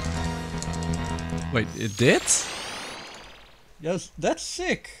 Wait, it did? Yes, that's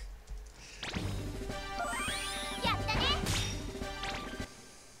sick!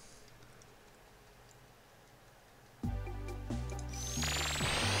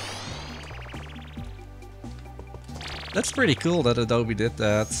 That's pretty cool that Adobe did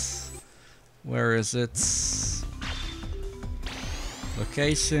that. Where is it?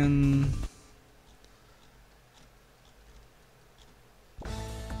 Location...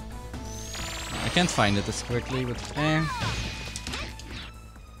 I can't find it as quickly, but eh.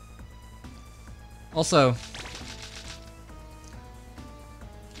 Also,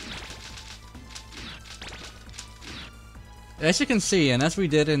 as you can see, and as we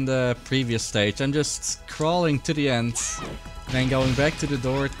did in the previous stage, I'm just crawling to the end, and then going back to the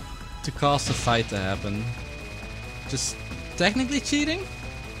door to cause the fight to happen. Just technically cheating?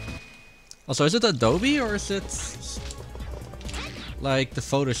 Also, is it Adobe or is it like the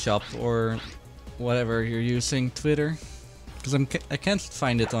Photoshop or whatever you're using, Twitter? Because I can't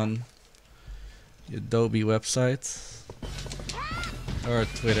find it on the Adobe website or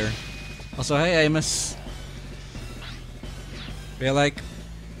Twitter. Also, hey Amos. Yeah, like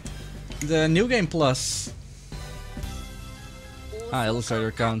the New Game Plus. Ah, Illustrator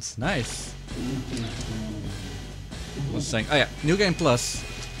account, nice. I was saying, oh yeah, New Game Plus.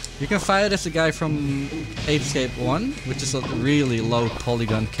 You can fight as a guy from Ape Escape 1, which is a really low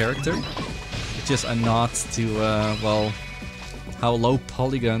polygon character. Which is a nod to, well, how low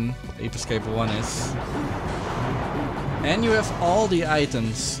polygon Ape Escape 1 is. And you have all the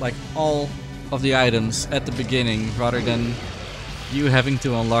items, like all of the items at the beginning, rather than you having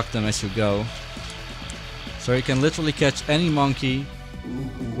to unlock them as you go. So you can literally catch any monkey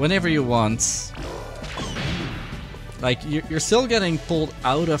whenever you want. Like, you're still getting pulled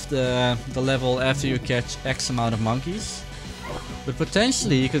out of the level after you catch X amount of monkeys. But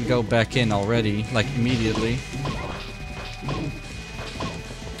potentially you could go back in already, like immediately.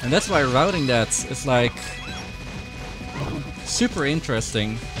 And that's why routing that is like super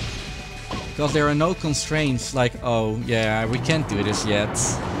interesting. Because there are no constraints like, oh yeah, we can't do this yet.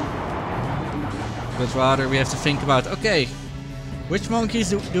 But rather we have to think about, okay, which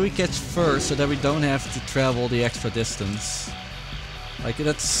monkeys do we catch first so that we don't have to travel the extra distance? Like,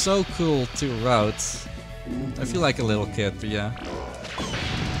 that's so cool to route. I feel like a little kid, but yeah.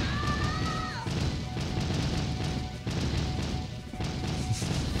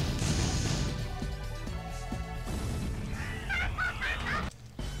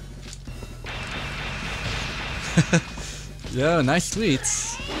 Yo, nice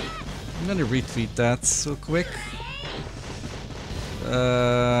tweets. I'm gonna retweet that so quick.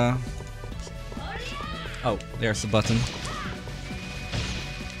 Oh, there's the button.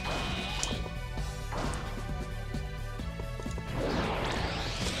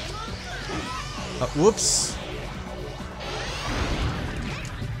 Whoops.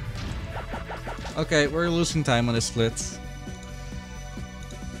 Okay, we're losing time on this split.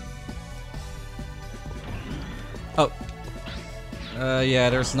 Oh. Yeah,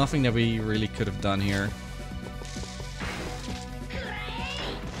 there's nothing that we really could have done here.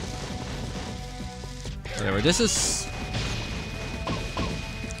 Whatever, this is...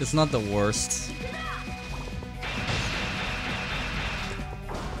 It's not the worst.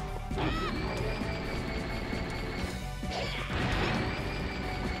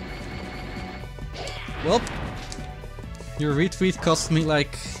 Well, your retweet cost me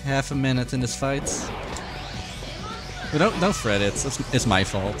like half a minute in this fight. But don't fret it, it's my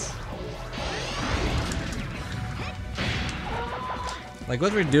fault. Like,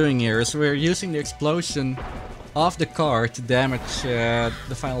 what we're doing here is we're using the explosion of the car to damage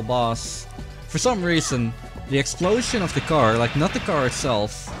the final boss. For some reason, the explosion of the car, like not the car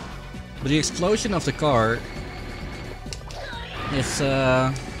itself, but the explosion of the car is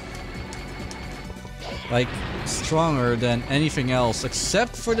like stronger than anything else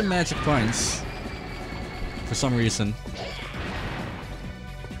except for the magic points. For some reason.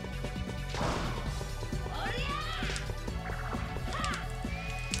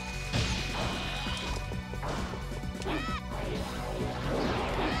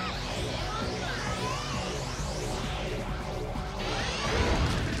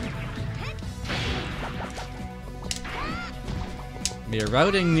 Yeah,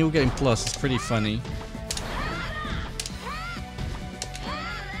 routing New Game Plus is pretty funny.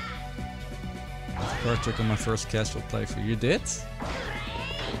 Card trick on my first casual playthrough. You did?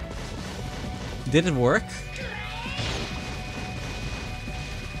 Did it work?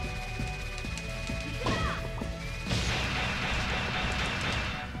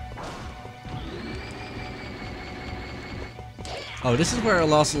 Oh, this is where I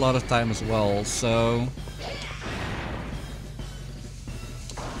lost a lot of time as well, so...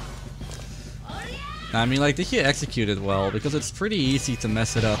 I mean, like, did you execute it well? Because it's pretty easy to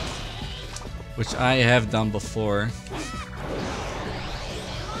mess it up. Which I have done before.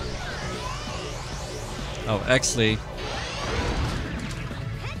 Oh, actually...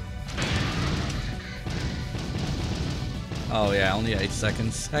 Oh yeah, only 8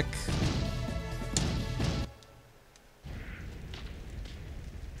 seconds. Heck.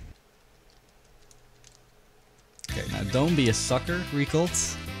 Okay, now don't be a sucker,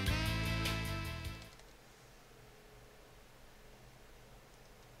 Recult.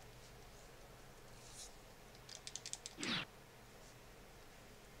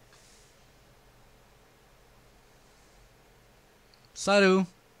 Saru!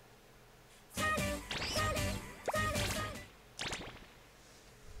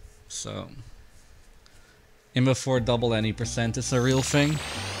 So... in before double any % is a real thing.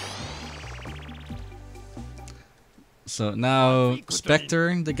 So now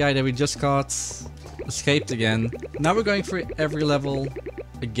Spectre, the guy that we just caught, escaped again. Now we're going for every level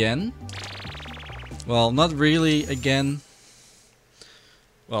again. Well, not really again.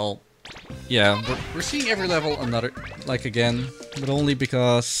 Well... yeah, we're seeing every level again, but only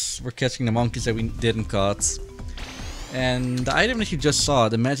because we're catching the monkeys that we didn't caught. And the item that you just saw,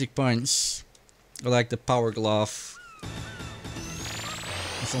 the magic punch, or like the power glove,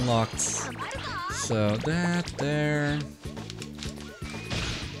 is unlocked. So that there.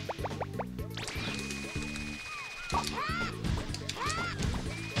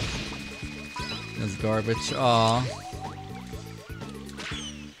 That's garbage. Aww.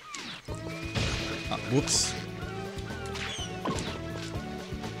 Whoops.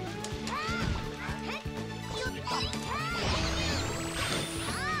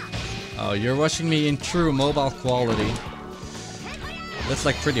 Oh, you're watching me in true mobile quality. That's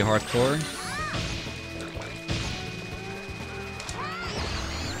like pretty hardcore.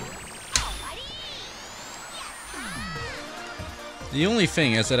 The only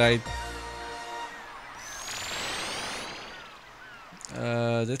thing is that I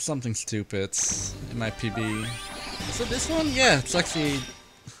did something stupid in my PB. So this one, yeah, it's actually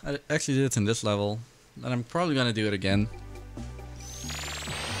I actually did it in this level, and I'm probably gonna do it again.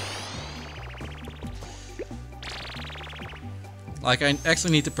 Like, I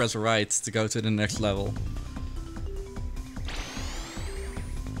actually need to press right to go to the next level.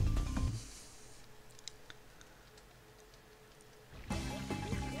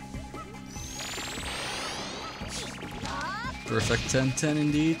 Perfect 10-10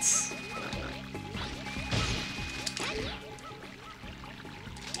 indeed.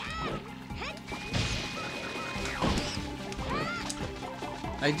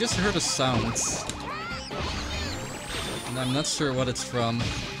 I just heard a sound. And I'm not sure what it's from.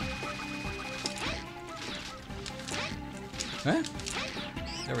 Huh?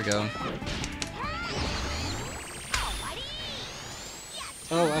 There we go.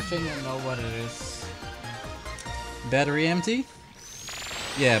 Oh, I think I know what it is. Battery empty?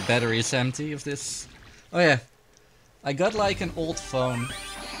 Yeah, battery is empty of this. Oh yeah. I got like an old phone.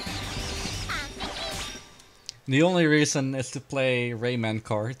 The only reason is to play Rayman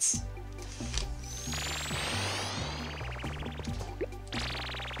cards.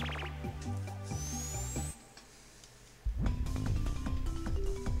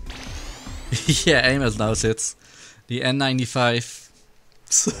 Yeah, Amos knows it. The N95.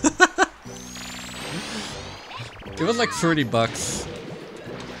 It was like $30.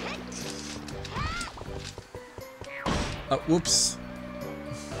 Oh, whoops.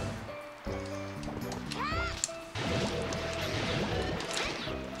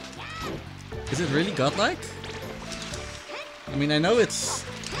 Is it really godlike? I mean, I know it's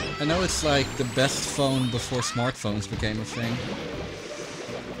like the best phone before smartphones became a thing.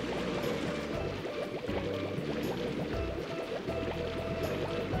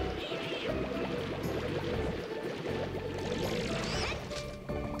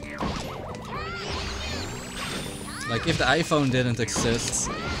 Like, if the iPhone didn't exist,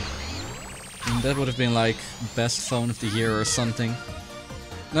 that would have been like best phone of the year or something.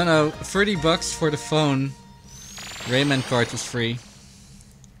 No, $30 for the phone. Rayman card was free.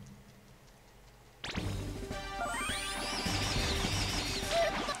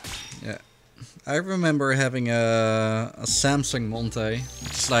 Yeah, I remember having a Samsung Monte,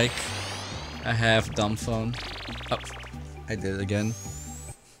 which is like a half dumb phone. Oh, I did it again.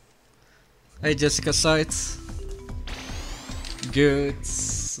 Hey Jessica Sight. Good.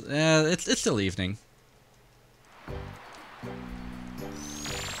 Yeah, it's still evening.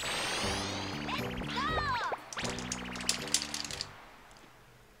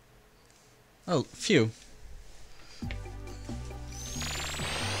 Oh, phew.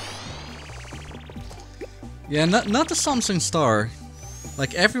 Yeah, not the Samsung Star.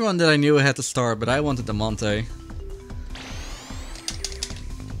 Like, everyone that I knew had the Star, but I wanted the Monte.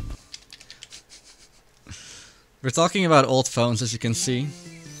 We're talking about old phones, as you can see.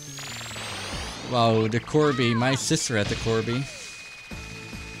 Wow, the Corby. My sister had the Corby.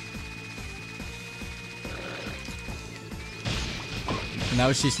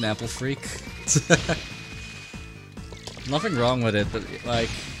 Now she's an Apple freak. Nothing wrong with it, but like...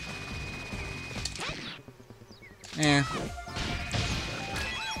 eh.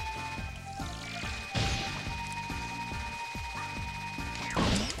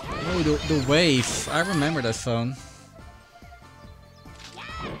 Oh, the Wave. I remember that phone.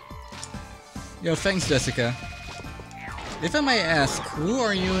 Yo, thanks Jessica. If I may ask, who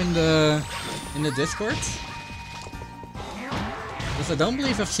are you in the Discord? Because I don't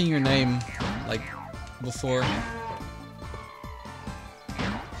believe I've seen your name, like, before.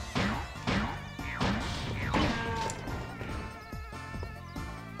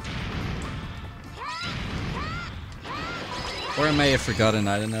 Or I may have forgotten,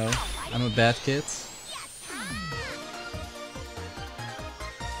 I don't know. I'm a bad kid.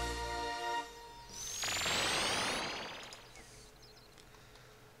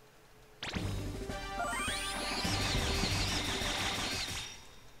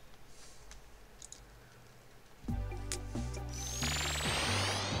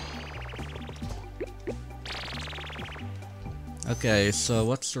 Okay, so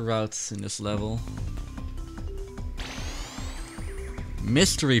what's the route in this level?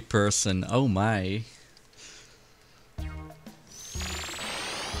 Mystery person, oh my.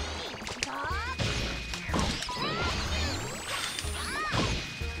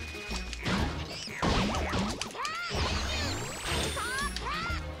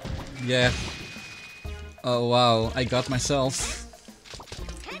 Yeah. Oh wow, I got myself.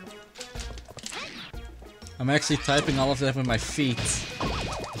 I'm actually typing all of that with my feet.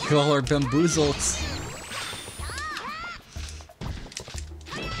 You all are bamboozled.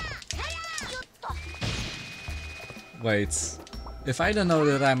 Wait. If I don't know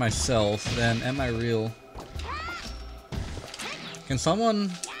that I'm myself, then am I real? Can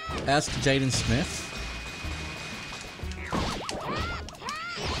someone ask Jaden Smith?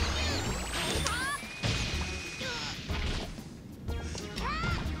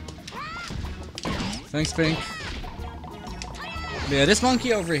 Thanks, Pink. But yeah, this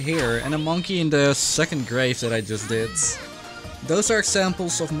monkey over here and a monkey in the second grave that I just did. Those are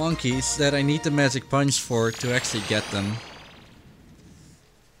examples of monkeys that I need the magic punch for to actually get them.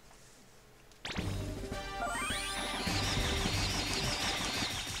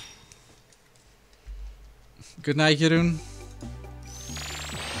 Good night, Jeroen.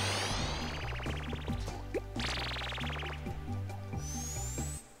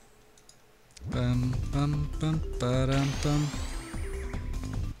 Bum bum bum ba-dum bum.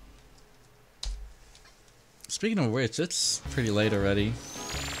 Speaking of which, it's pretty late already.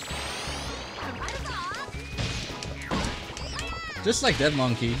 Just like that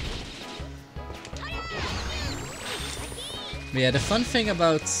monkey. But yeah, the fun thing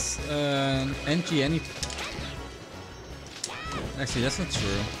about NG actually, that's not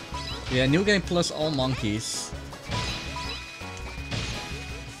true. Yeah, New Game Plus all monkeys.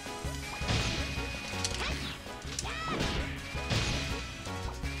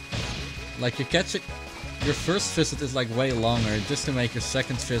 Like you catch it, your first visit is like way longer, just to make your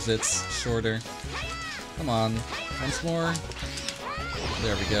second visits shorter. Come on, once more.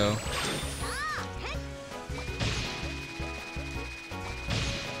 There we go.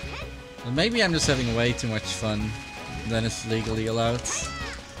 And maybe I'm just having way too much fun than is legally allowed.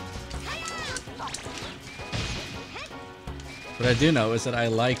 What I do know is that I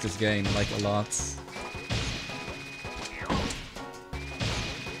like this game like a lot.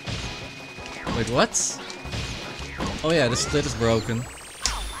 Wait, what? Oh yeah, the split is broken.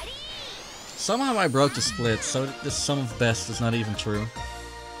 Somehow I broke the split, so this sum of best is not even true.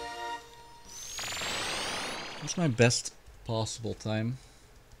 What's my best possible time?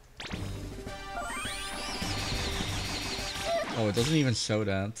 Oh, it doesn't even show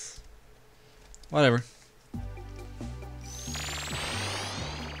that. Whatever.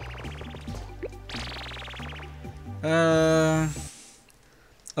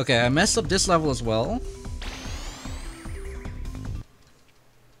 Okay, I messed up this level as well.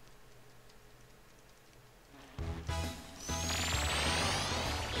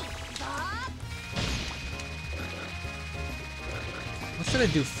 What should I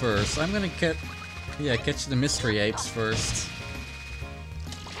do first? I'm gonna catch the mystery apes first.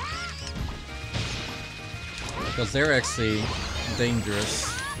 Because they're actually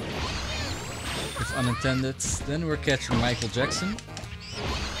dangerous. If unintended. Then we're catching Michael Jackson.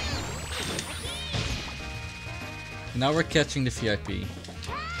 Now we're catching the VIP.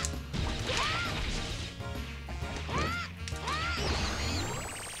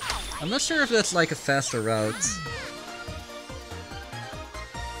 I'm not sure if that's like a faster route.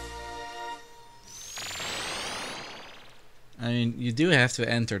 I mean, you do have to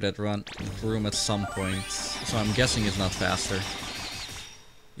enter that room at some point, so I'm guessing it's not faster.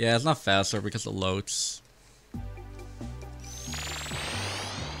 Yeah, it's not faster because it loads.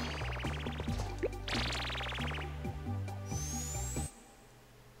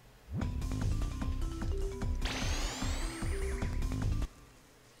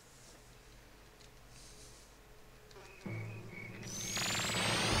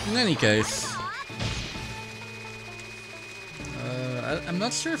 In any case, I'm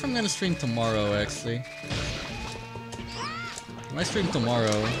not sure if I'm gonna stream tomorrow, actually. I might stream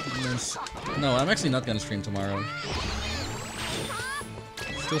tomorrow. No, I'm actually not gonna stream tomorrow.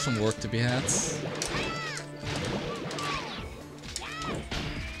 Still some work to be had.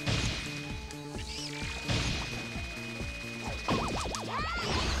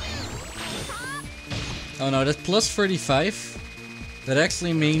 Oh no, that's plus 35. That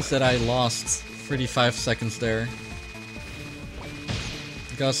actually means that I lost 35 seconds there.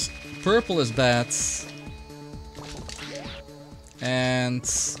 Because purple is bad. And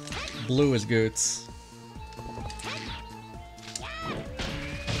blue is good.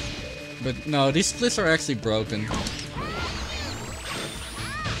 But no, these splits are actually broken.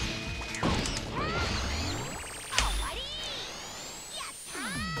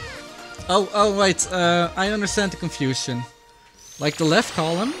 Oh wait, I understand the confusion. Like the left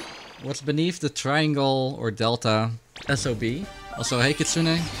column, what's beneath the triangle or delta SOB. Also, hey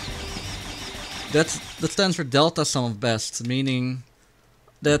Kitsune. That stands for delta sum of best, meaning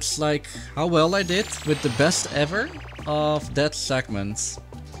that's like how well I did with the best ever of that segment.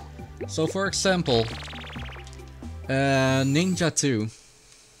 So for example, Ninja 2.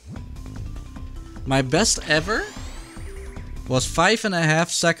 My best ever was 5.5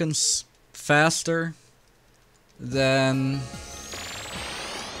 seconds faster than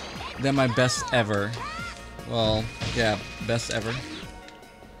my best ever. Well, yeah, best ever.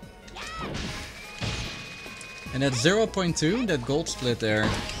 And at 0.2, that gold split there,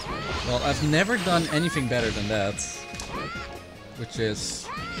 well, I've never done anything better than that. Which is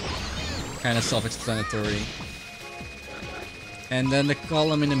kind of self-explanatory. And then the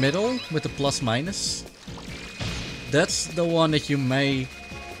column in the middle with the plus minus. That's the one that you may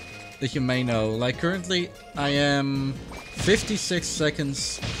know. Like currently, I am 56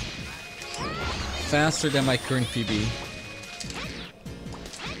 seconds faster than my current PB.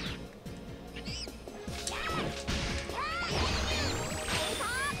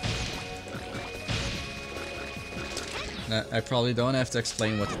 I probably don't have to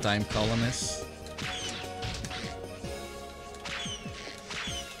explain what the time column is.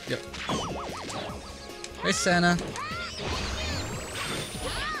 Yep. Hey Santa.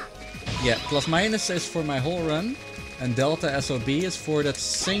 Yeah, plus minus is for my whole run, and delta SOB is for that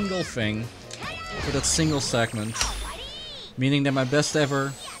single thing, for that single segment. Meaning that my best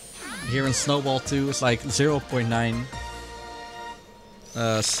ever here in Snowball 2 is like 0.9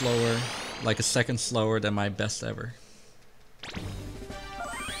 slower, like a second slower than my best ever.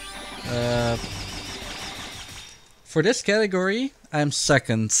 For this category, I'm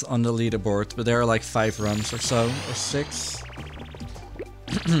second on the leaderboard, but there are like 5 runs or so, or 6.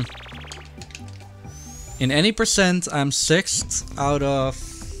 In any percent, I'm 6th out of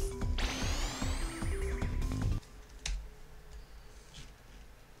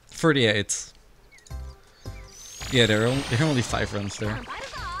 38. Yeah, there are only 5 runs there.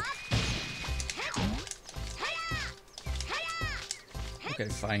 Okay,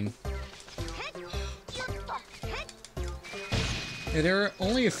 fine. Yeah, there are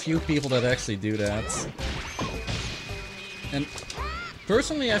only a few people that actually do that. And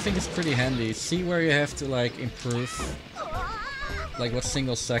personally, I think it's pretty handy. See where you have to like improve, like what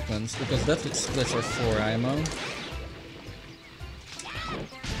single segments, because that's what splits are for, IMO.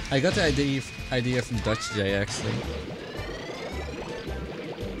 I got the idea from Dutch J actually.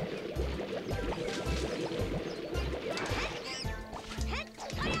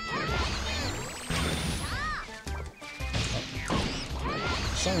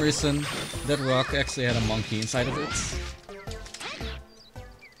 For some reason, that rock actually had a monkey inside of it.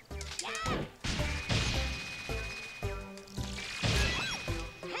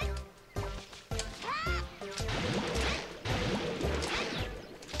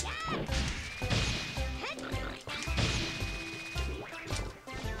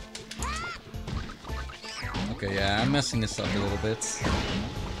 Okay, yeah, I'm messing this up a little bit.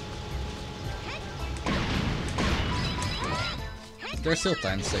 There's still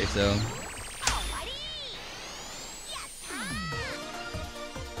time safe though.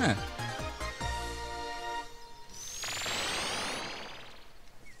 Huh.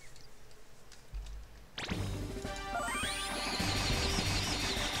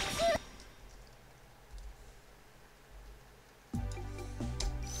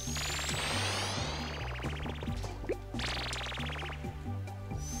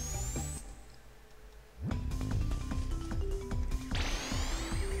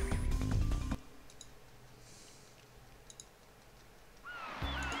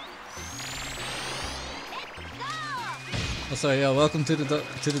 Also, yeah, welcome to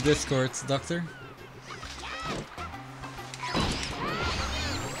the Discord, Doctor.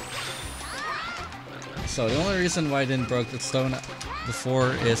 So the only reason why I didn't broke that stone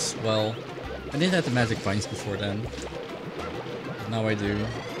before is, well, I didn't have the magic points before then. But now I do.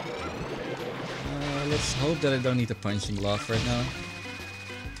 Let's hope that I don't need the punching glove right now.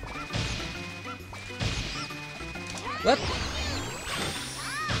 What?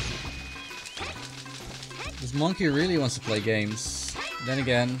 This monkey really wants to play games. Then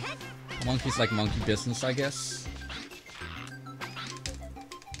again, monkey's like monkey business, I guess.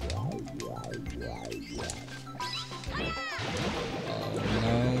 Oh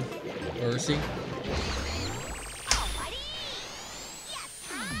no. Where is he?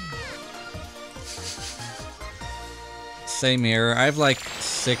 Same here. I have like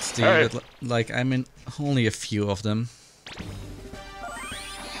 60, hey. but like I'm in only a few of them.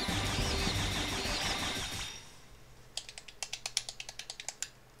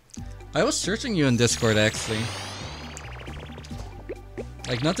 I was searching you in Discord actually.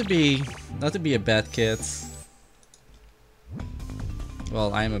 Like not to be Not to be a bad kid.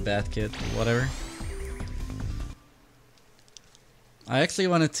 Well, I'm a bad kid, whatever. I actually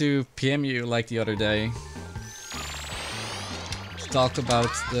wanted to PM you like the other day. To talk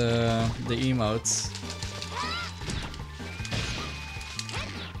about the emotes.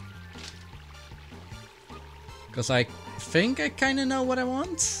 Cause I think I kinda know what I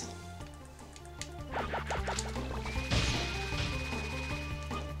want.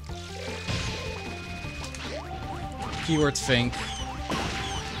 Keyword think.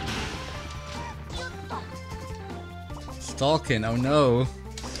 Stalking, oh no.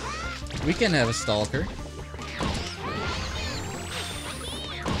 We can have a stalker.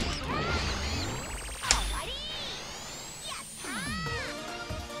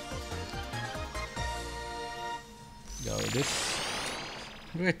 Go this.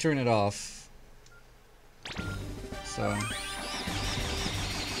 How do I turn it off? So.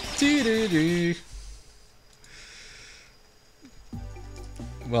 Doo-doo-doo.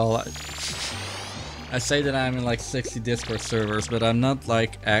 Well, I say that I'm in like 60 Discord servers, but I'm not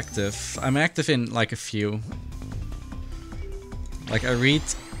like active. I'm active in like a few. Like I read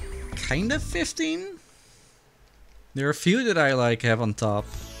kind of 15. There are a few that I like have on top.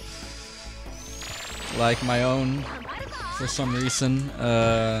 Like my own, for some reason.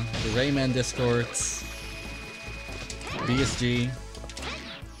 The Rayman Discord. BSG.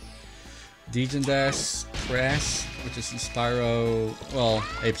 Degen Dash. Crash. Which is the Spyro, well,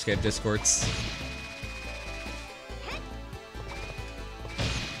 Ape Escape Discords.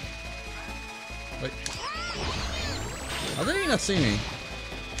 Wait. How did he not see me?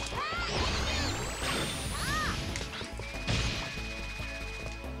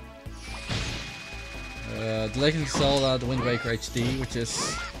 The Legend of Zelda, the Wind Waker HD, which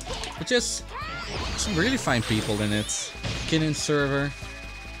is some really fine people in it. Kinnin server.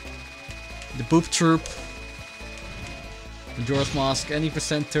 The Boop Troop. Majora's Mask, any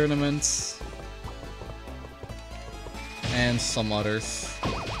percent tournaments, and some others.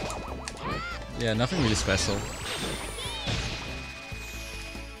 Yeah, nothing really special.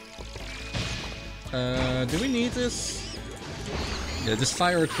 Do we need this? Yeah, just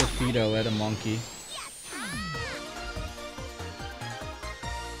fire a torpedo at a monkey.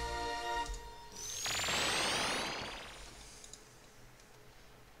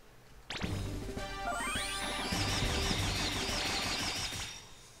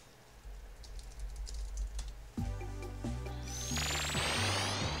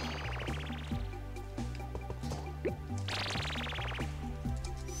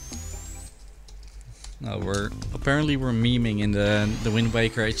 No, apparently we're memeing in the Wind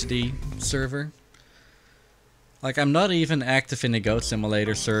Waker HD server. Like, I'm not even active in the Goat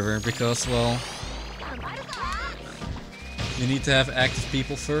Simulator server because, well, you need to have active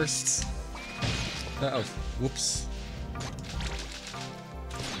people first. Oh, whoops.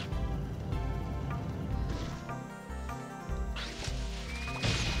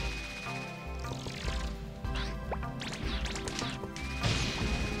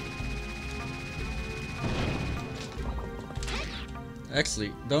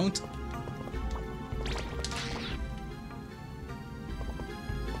 Actually, don't.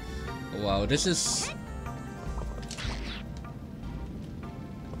 Wow, this is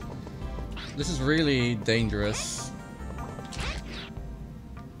really dangerous.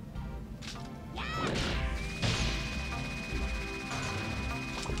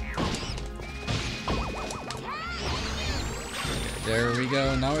 There we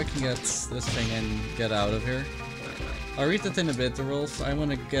go. Now I can get this thing and get out of here. I'll read that in a bit, the rules. I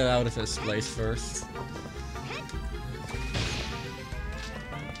want to get out of this place first.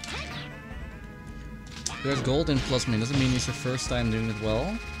 There's gold in plus me. Doesn't mean it's your first time doing it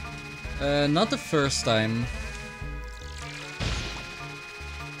well. Not the first time.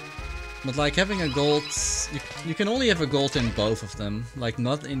 But like having a gold... You can only have a gold in both of them. Like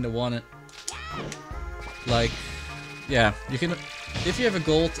not in the one... Like... Yeah, you can... If you have a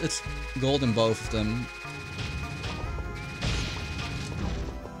gold, it's gold in both of them.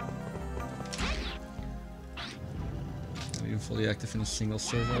 Fully active in a single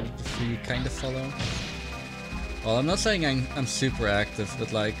server that you kind of follow. Well, I'm not saying I'm super active,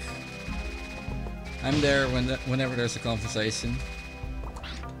 but like I'm there whenever there's a conversation.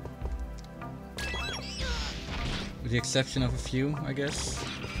 With the exception of a few, I guess.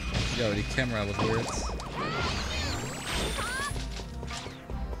 Yo, the camera was weird.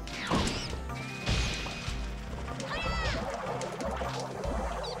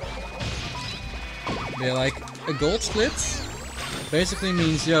 Yeah, like a gold split basically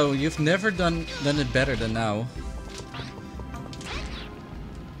means, yo, you've never done it better than now.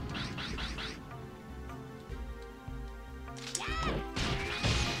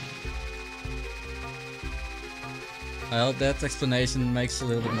 Well, that explanation makes a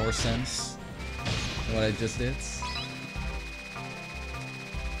little bit more sense than what I just did.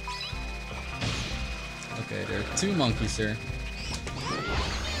 Okay, there are 2 monkeys here.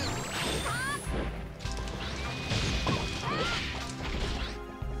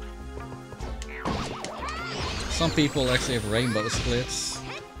 Some people actually have rainbow splits,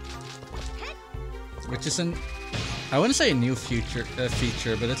 which is I wouldn't say a new feature,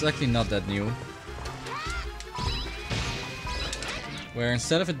 but it's actually not that new. Where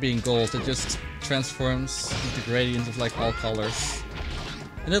instead of it being gold, it just transforms into gradients of like all colors,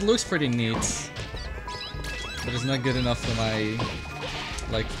 and it looks pretty neat. But it's not good enough for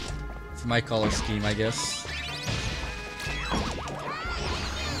my color scheme, I guess.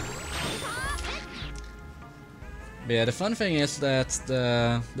 But yeah, the fun thing is that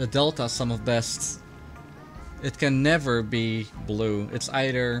the Delta sum of best, it can never be blue. It's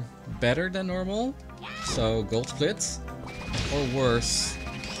either better than normal, so gold split, or worse,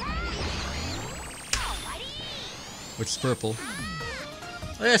 which is purple.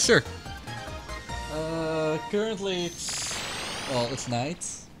 Oh yeah, sure. Currently it's night.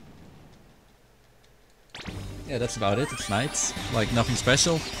 Yeah, that's about it. It's night. Like nothing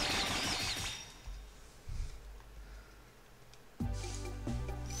special.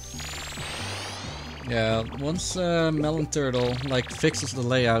 Yeah, once Melon Turtle like fixes the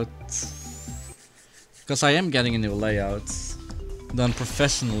layout, because I am getting a new layout done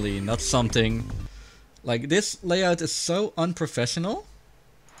professionally, not something like this. Layout is so unprofessional.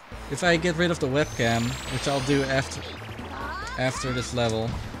 If I get rid of the webcam, which I'll do after this level,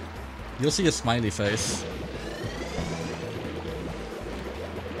 you'll see a smiley face.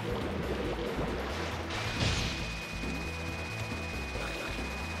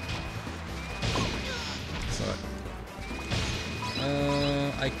 So,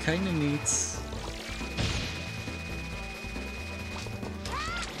 I kinda need.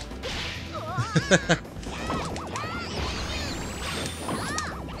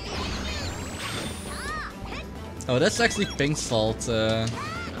 Oh, that's actually Pink's fault, Brood.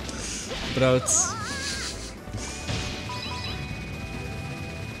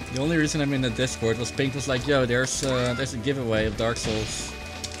 The only reason I'm in the Discord was Pink was like, yo, there's a giveaway of Dark Souls.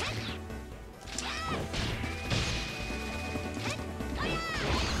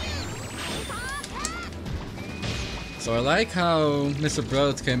 So I like how Mr.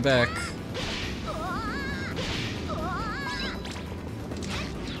 Brood came back.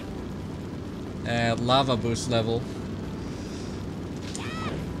 At lava boost level.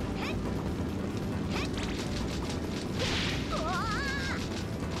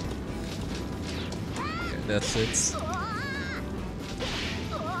 Okay, that's it.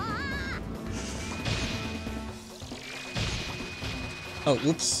 Oh,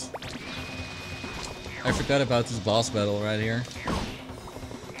 whoops. I forgot about this boss battle right here.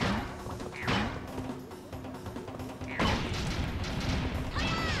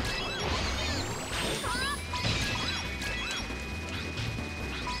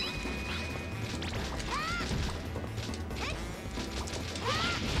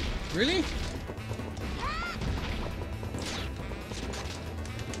 Really?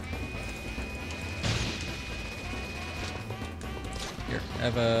 Here,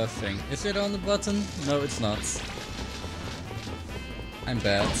 have a thing. Is it on the button? No, it's not. I'm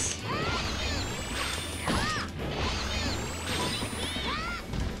bad.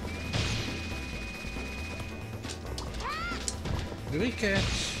 Do we catch?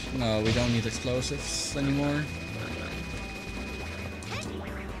 No, we don't need explosives anymore.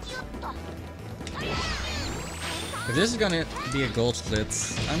 If this is gonna be a gold split,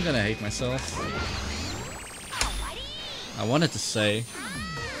 I'm gonna hate myself. I wanted to say.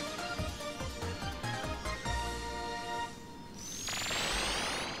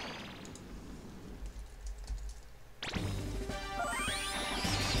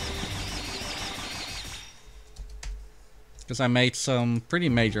 Because I made some pretty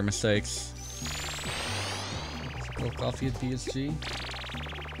major mistakes. Go coffee at PSG.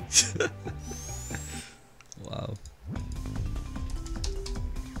 Wow.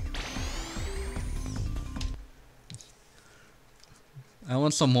 I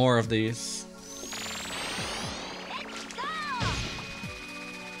want some more of these.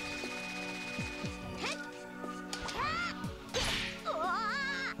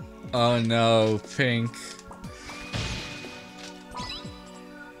 Oh no, Pink.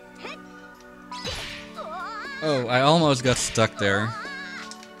 Oh, I almost got stuck there.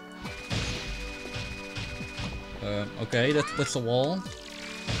 Okay, that's a wall.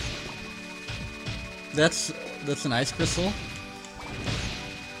 That's an ice crystal.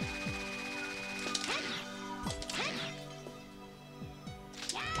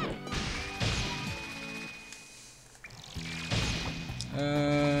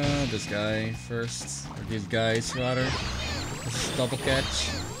 this guy first. Or these guys, rather. This is double catch.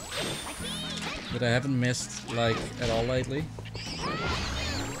 But I haven't missed, like, at all lately.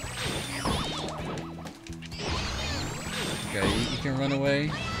 Okay, you can run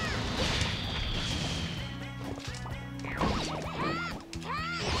away.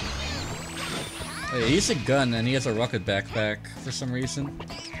 Oh yeah, he's a gun and he has a rocket backpack for some reason.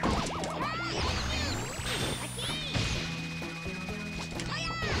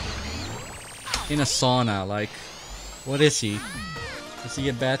 In a sauna, like, what is he? Is he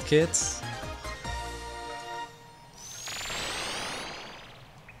a bad kid?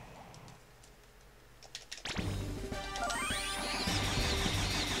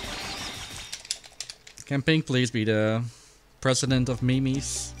 Can Pink please be the president of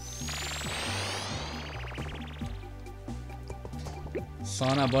memes?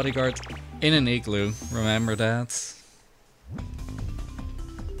 Sauna bodyguard in an igloo, remember that?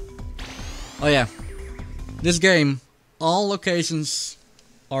 Oh yeah, this game, all locations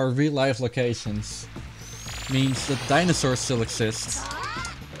are real life locations. Means that dinosaurs still exist.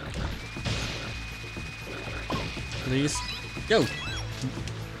 Please, go!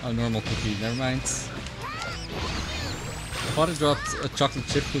 Oh, normal cookie, never mind. I thought it dropped a chocolate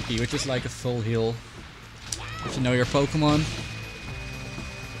chip cookie, which is like a full heal. If you know your Pokemon.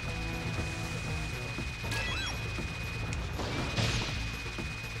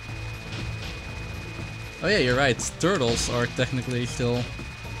 Oh yeah, you're right. Turtles are technically still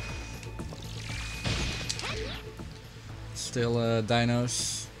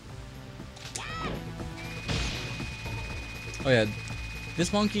dinos. Oh yeah,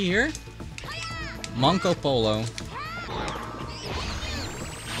 this monkey here, Monco Polo.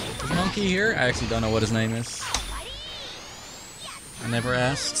 This monkey here, I actually don't know what his name is. I never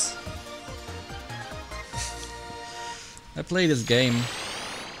asked. I played this game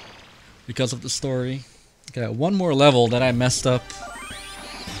because of the story. Okay, one more level that I messed up.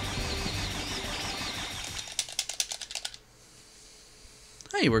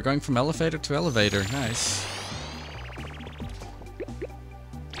 Hey, we're going from elevator to elevator. Nice.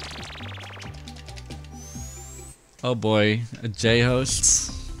 Oh boy, a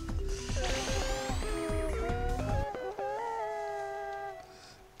J-host.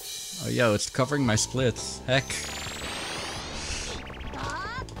 Oh yo, it's covering my splits. Heck.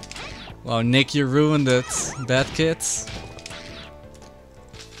 Wow, Nick, you ruined it. Bad kids.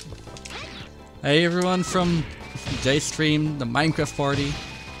 Hey everyone from J-Stream, the Minecraft party.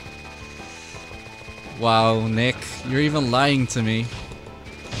 Wow, Nick, you're even lying to me.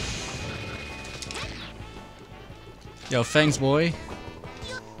 Yo, thanks boy.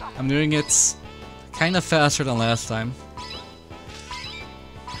 I'm doing it kind of faster than last time.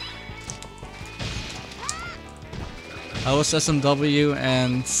 How was SMW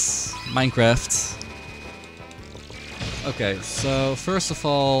and Minecraft? Okay, so first of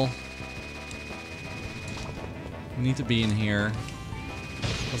all, we need to be in here.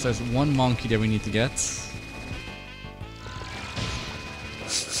 Because there's one monkey that we need to get.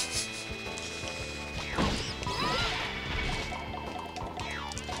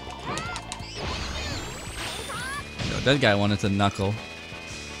 Yo, that guy wanted to knuckle.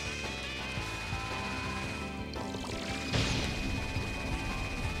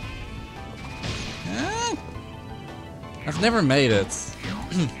 I've never made it.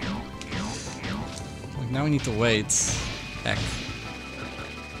 Like now we need to wait. Heck.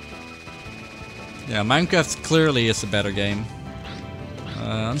 Yeah, Minecraft clearly is a better game.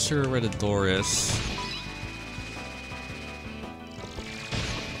 Unsure where the door is.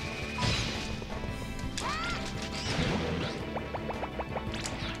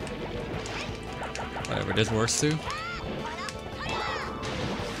 Whatever, this works too.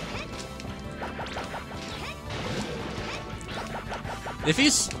 If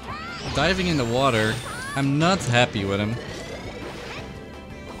he's diving in the water, I'm not happy with him.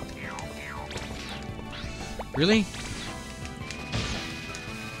 Really?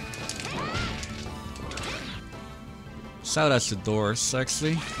 Shout out to doors,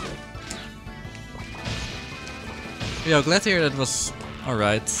 actually. Yo, glad to hear that was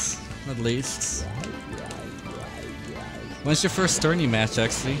alright, at least. When's your first tourney match,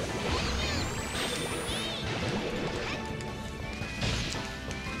 actually?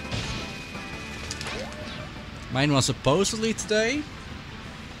 Mine was supposedly today.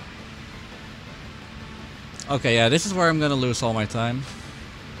 Okay, yeah, this is where I'm gonna lose all my time.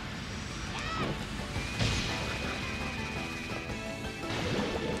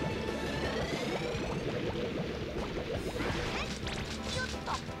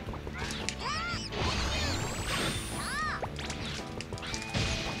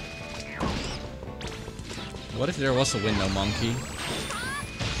 What if there was a window monkey?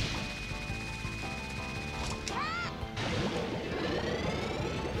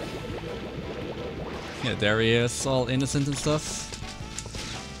 Yeah, there he is, all innocent and stuff.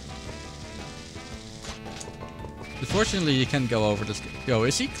 Unfortunately, you can't go over this. Yo,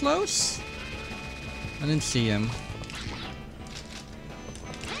 is he close? I didn't see him.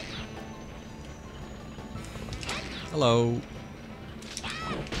 Hello.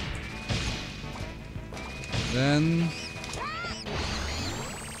 Then...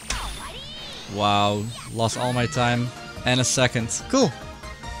 Wow, lost all my time and a second. Cool.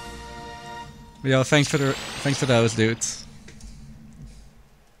 Yo, thanks for those, dudes.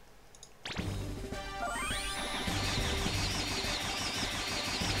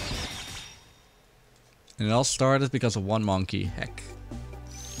 And it all started because of one monkey. Heck.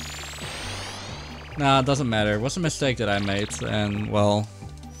 Nah, it doesn't matter. It was a mistake that I made, and well,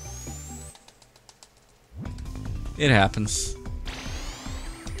 it happens.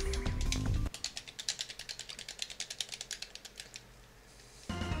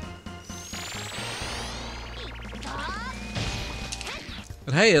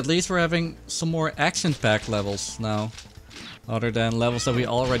 But hey, at least we're having some more action-packed levels now, other than levels that we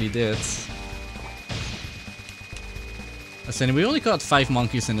already did. I said we only caught 5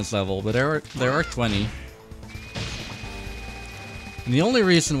 monkeys in this level, but there are 20. And the only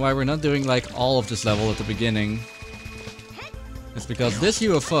reason why we're not doing like all of this level at the beginning is because this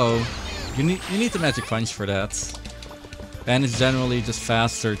UFO, you need the magic punch for that, and it's generally just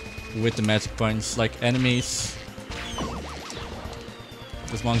faster with the magic punch. Like enemies.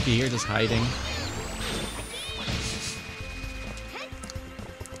 This monkey here just hiding.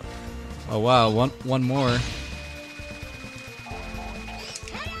 Oh wow, one more.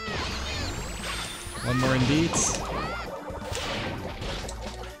 One more indeed.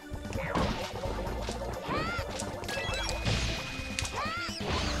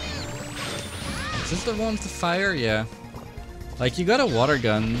 Is this the one with the fire? Yeah. Like, you got a water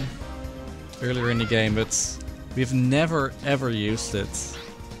gun earlier in the game, but we've never ever used it.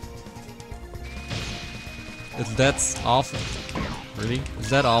 It's that awful. Really? Is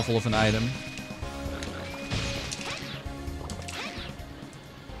that awful of an item?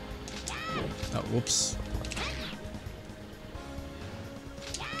 Oh, whoops.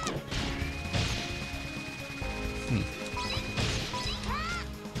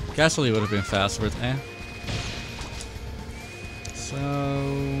 Casually would have been faster, but eh. So...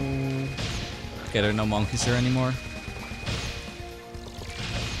 okay, there are no monkeys here anymore.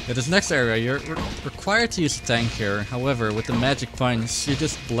 Yeah, this next area, you're required to use a tank here. However, with the magic punch, you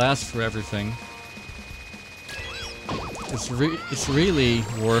just blast through everything. It's really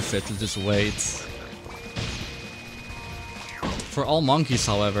worth it to just wait. For all monkeys,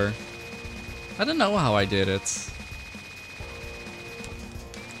 however, I don't know how I did it.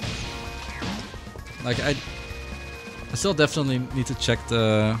 Like, I still definitely need to check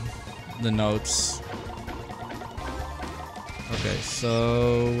the notes. Okay,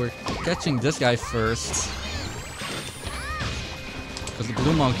 so we're catching this guy first. Because the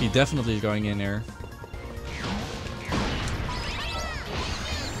blue monkey definitely is going in here.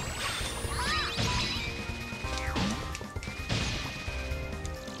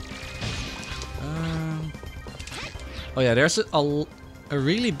 Oh yeah, there's a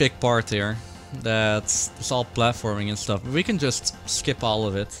really big part here that's it's all platforming and stuff. But we can just skip all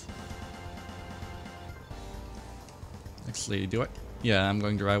of it. Actually, do I? Yeah, I'm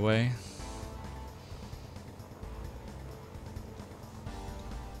going the right way.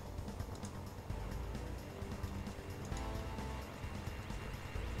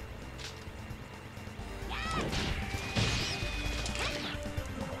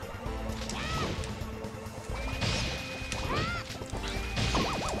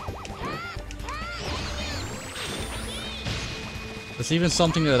 That's even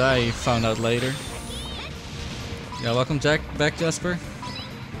something that I found out later. Yeah, welcome back, Jasper.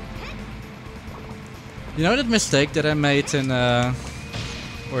 You know that mistake that I made in,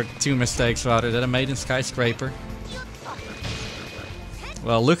 or 2 mistakes rather, that I made in Skyscraper?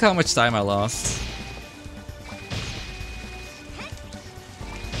 Well, look how much time I lost.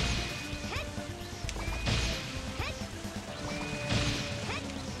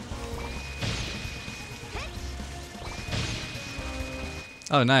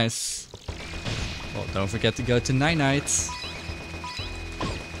 Oh, nice. Well, don't forget to go to Night Nights.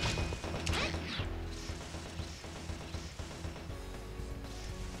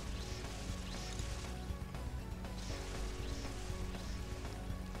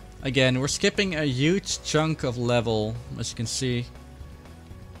 Again, we're skipping a huge chunk of level, as you can see.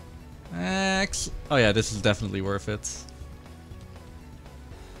 Oh yeah, this is definitely worth it.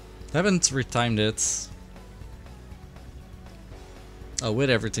 Haven't retimed it. Oh, with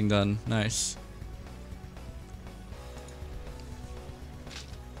everything done. Nice.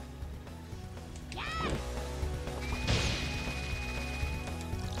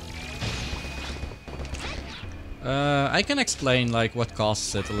 I can explain like what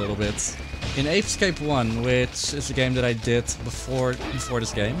causes it a little bit. In Ape Escape 1, which is a game that I did before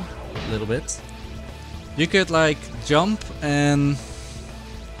this game, a little bit, you could like jump and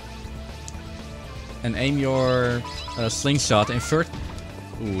aim your slingshot in third.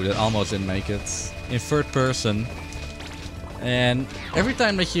 Ooh, that almost didn't make it. In third person, and every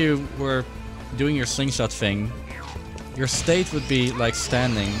time that you were doing your slingshot thing, your state would be like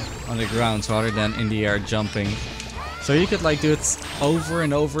standing on the ground rather than in the air jumping. So you could like do it over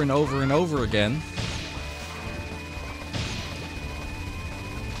and over and over and over again.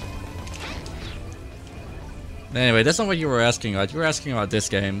 Anyway, that's not what you were asking about. You were asking about this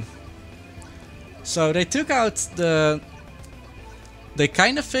game. So they took out the... They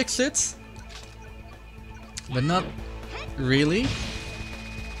kind of fixed it, but not really.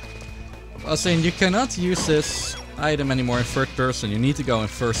 I was saying you cannot use this item anymore in third person. You need to go in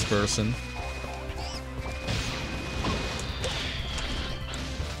first person.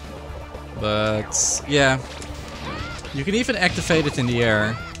 But yeah, you can even activate it in the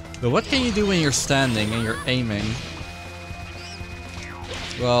air. But what can you do when you're standing and you're aiming?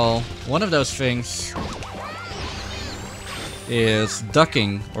 Well, one of those things is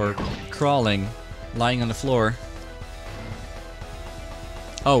ducking or crawling, lying on the floor.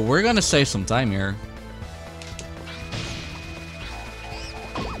 Oh, we're gonna save some time here.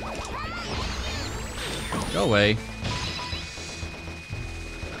 Go away.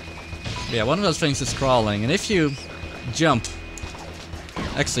 Yeah, one of those things is crawling, and if you jump...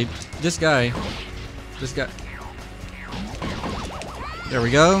 Actually, this guy... There we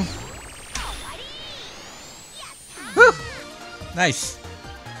go. Woo! Nice.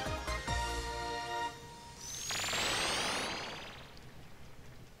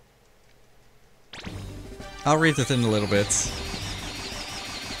 I'll read it in a little bit.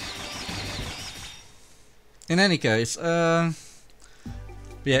 In any case,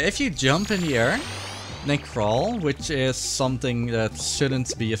 yeah, if you jump in the air, then crawl, which is something that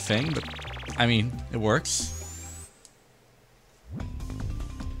shouldn't be a thing, but I mean, it works.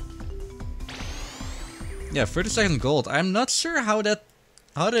 Yeah, 30 gold. I'm not sure how that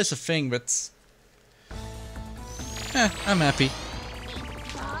is a thing, but I'm happy.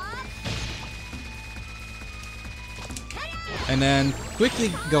 And then quickly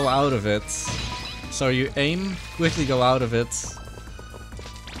go out of it. So you aim, quickly go out of it.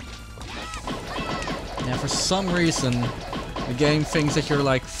 Yeah, for some reason the game thinks that you're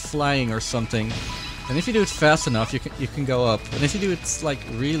like flying or something. And if you do it fast enough, you can go up. And if you do it like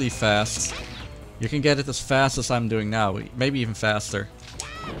really fast, you can get it as fast as I'm doing now, maybe even faster.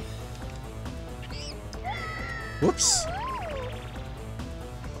 Whoops.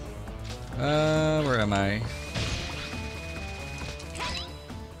 Where am I?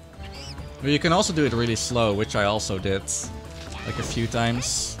 But you can also do it really slow, which I also did, like a few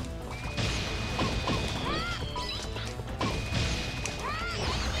times.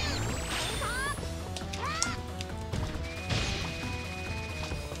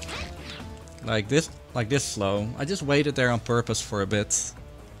 Like this slow. I just waited there on purpose for a bit.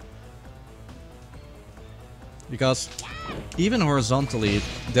 Because even horizontally, it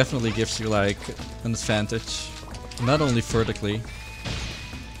definitely gives you like an advantage. Not only vertically.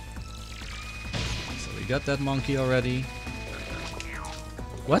 So we got that monkey already.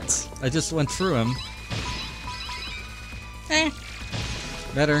 What? I just went through him.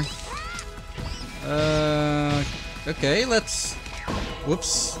 Better. Okay, let's...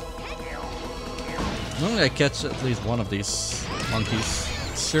 Whoops. Normally I catch at least one of these monkeys.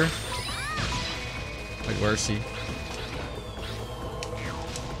 Sure. Wait, where is he?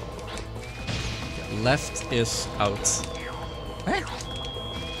 Okay, left is out. Eh?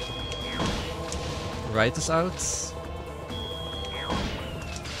 Right is out.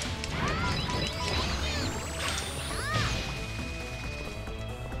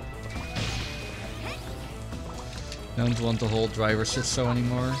 Don't want the whole driver sit so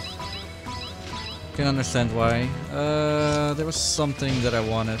anymore. Can understand why. There was something that I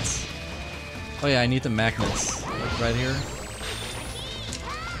wanted. Oh yeah, I need the magnets. Like right here.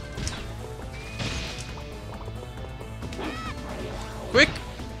 Quick!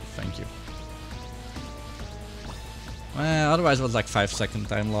 Thank you. Otherwise it was like 5-second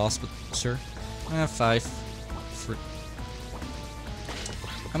time loss, but sure. 5.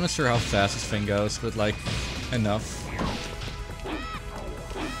 I'm not sure how fast this thing goes, but like, enough.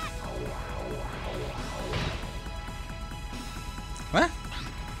 What?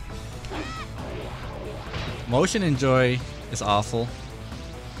 Motion enjoy is awful.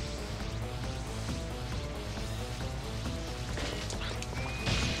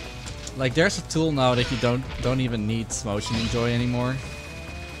 Like there's a tool now that you don't even need motion enjoy anymore.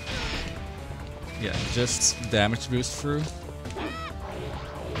 Yeah, just damage boost through.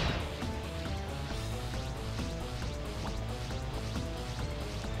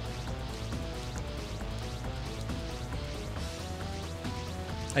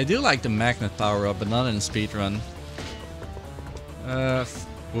 I do like the magnet power up, but not in speedrun.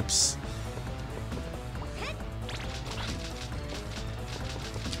 Whoops.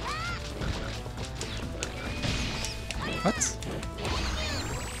 What?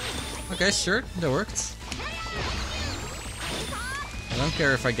 Okay, sure, that worked. I don't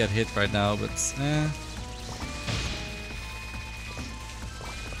care if I get hit right now, but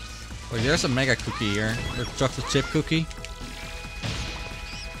Look, there's a mega cookie here. A chocolate chip cookie.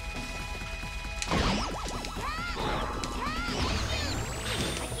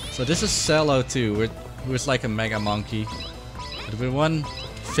 So this is Cello too, who is like a mega monkey. But with one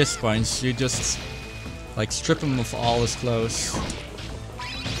fist punch, you just like strip him of all his clothes.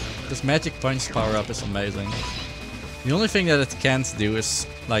 This magic punch power up is amazing. The only thing that it can't do is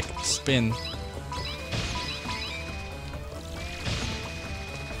like spin.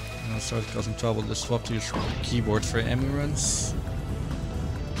 Started causing trouble. Just swap to your keyboard for Emmy runs.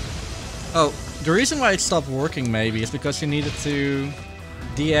 Oh, the reason why it stopped working maybe is because you needed to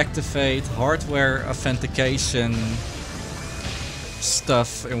deactivate hardware authentication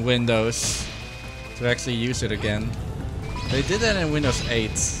stuff in Windows to actually use it again. They did that in Windows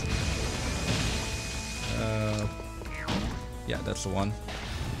 8. Yeah, that's the one.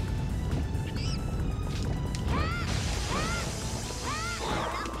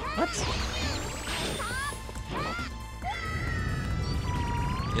 What?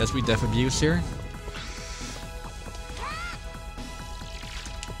 Yes, we def abuse here.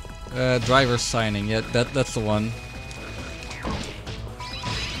 Driver signing, yeah, that's the one.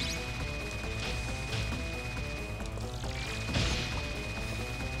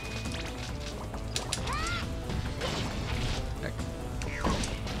 Heck.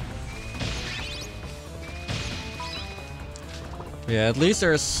 Yeah, at least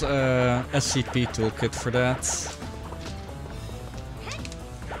there's SCP toolkit for that.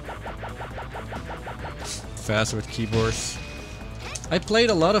 Faster with keyboards. I played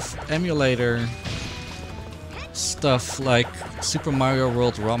a lot of emulator stuff like Super Mario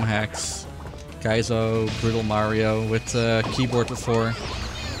World ROM hacks, Kaizo, Brutal Mario with keyboard before.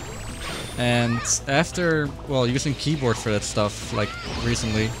 And after, well, using keyboard for that stuff like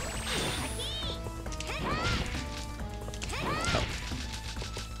recently. Oh.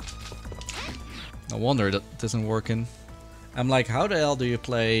 No wonder that isn't working. I'm like, how the hell do you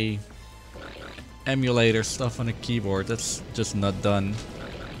play emulator stuff on a keyboard? That's just not done.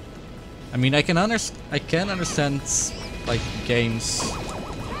 I mean, I can understand like games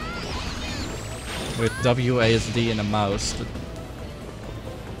with WASD and a mouse, but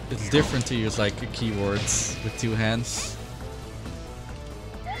it's different to use like a keyboard with two hands.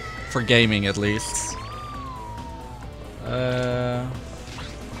 For gaming at least. Okay,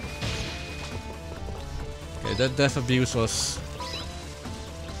 that def abuse was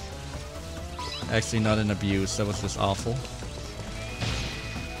actually not an abuse, that was just awful.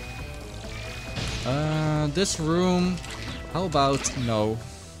 This room, how about no?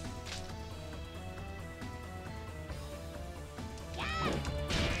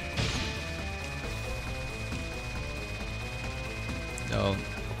 No.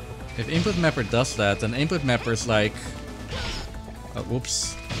 If input mapper does that, then input mapper is like... Oh,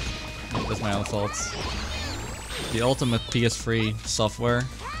 whoops. That's my own fault. The ultimate PS3 software.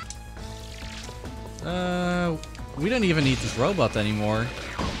 We don't even need this robot anymore.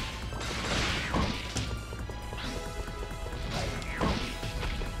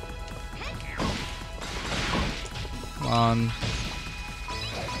 Come on.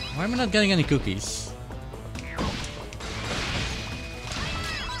 Why am I not getting any cookies?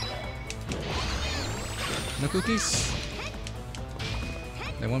 No cookies?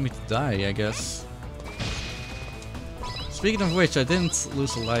 They want me to die, I guess. Speaking of which, I didn't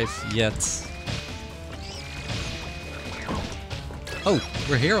lose a life yet. Oh,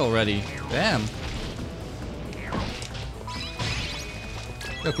 we're here already. Damn.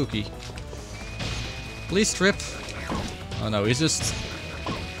 Go cookie. Please trip. Oh no, he's just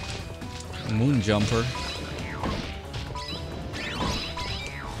a moon jumper.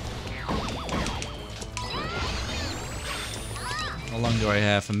 How long do I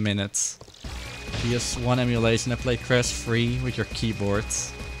have? A minute. PS1 emulation. I played Crash 3 with your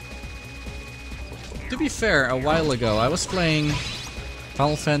keyboards. To be fair, a while ago I was playing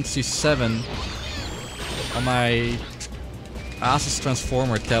Final Fantasy VII on my Asus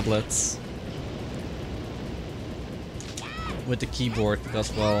Transformer tablets with the keyboard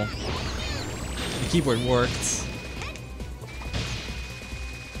because, well, the keyboard worked.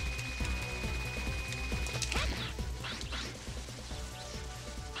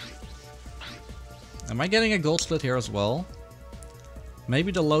 Am I getting a gold split here as well?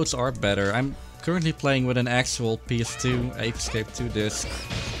 Maybe the loads are better. I'm currently playing with an actual PS2 Ape Escape 2 disc,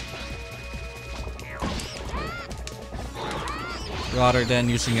 rather than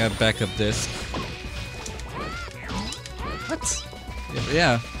using a backup disc. What?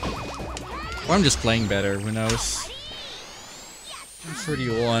 Yeah. Or I'm just playing better, who knows.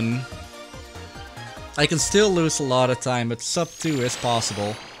 31. I can still lose a lot of time, but sub 2 is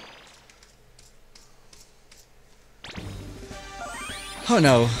possible. Oh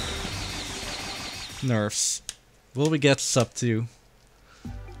no. Nerfs. Will we get sub 2?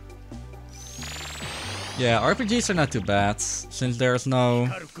 Yeah, RPGs are not too bad, since there's no...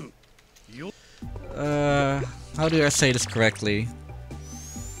 how do I say this correctly?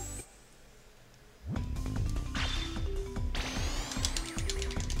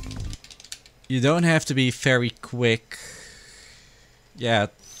 You don't have to be very quick. Yeah.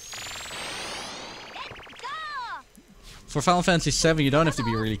 For Final Fantasy VII, you don't have to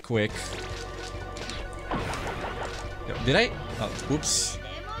be really quick. Did I? Oh, oops.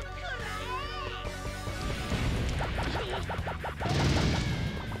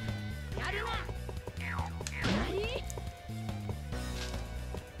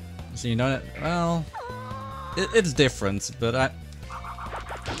 So you know that? Well, it's different, but I'm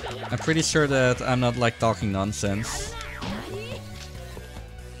pretty sure that I'm not like talking nonsense.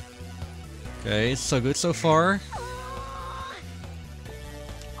 Okay, so good so far.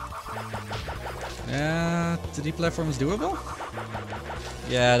 Yeah, 2D platform is doable?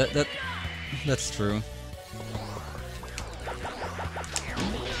 Yeah, that's true.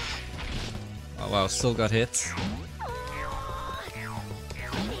 Oh wow, still got hit.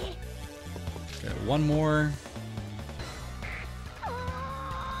 Okay, one more.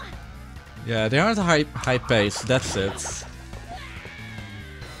 Yeah, they aren't a high pace, that's it.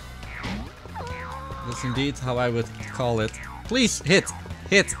 That's indeed how I would call it. Please, hit!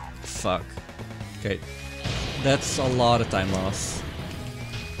 Hit! Fuck. Okay, that's a lot of time loss.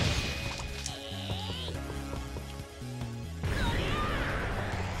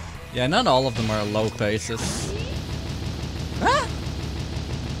 Yeah, not all of them are low paces. Ah!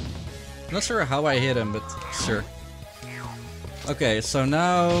 Not sure how I hit him, but sure. Okay, so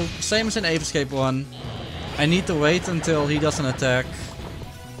now, same as in Ape Escape 1, I need to wait until he doesn't attack.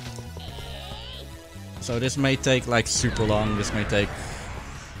 So this may take like super long, this may take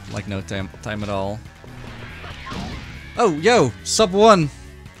like no time at all. Oh, yo! Sub 1!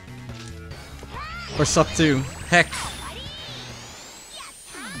 Or sub 2. Heck!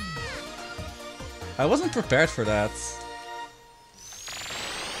 I wasn't prepared for that.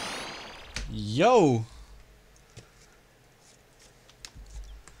 Yo!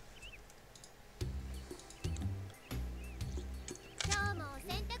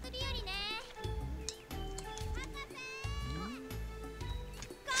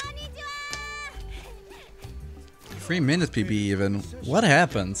 Minute PB even. What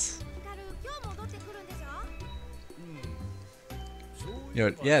happened?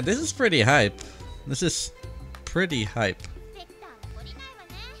 Yo, yeah, this is pretty hype. This is pretty hype.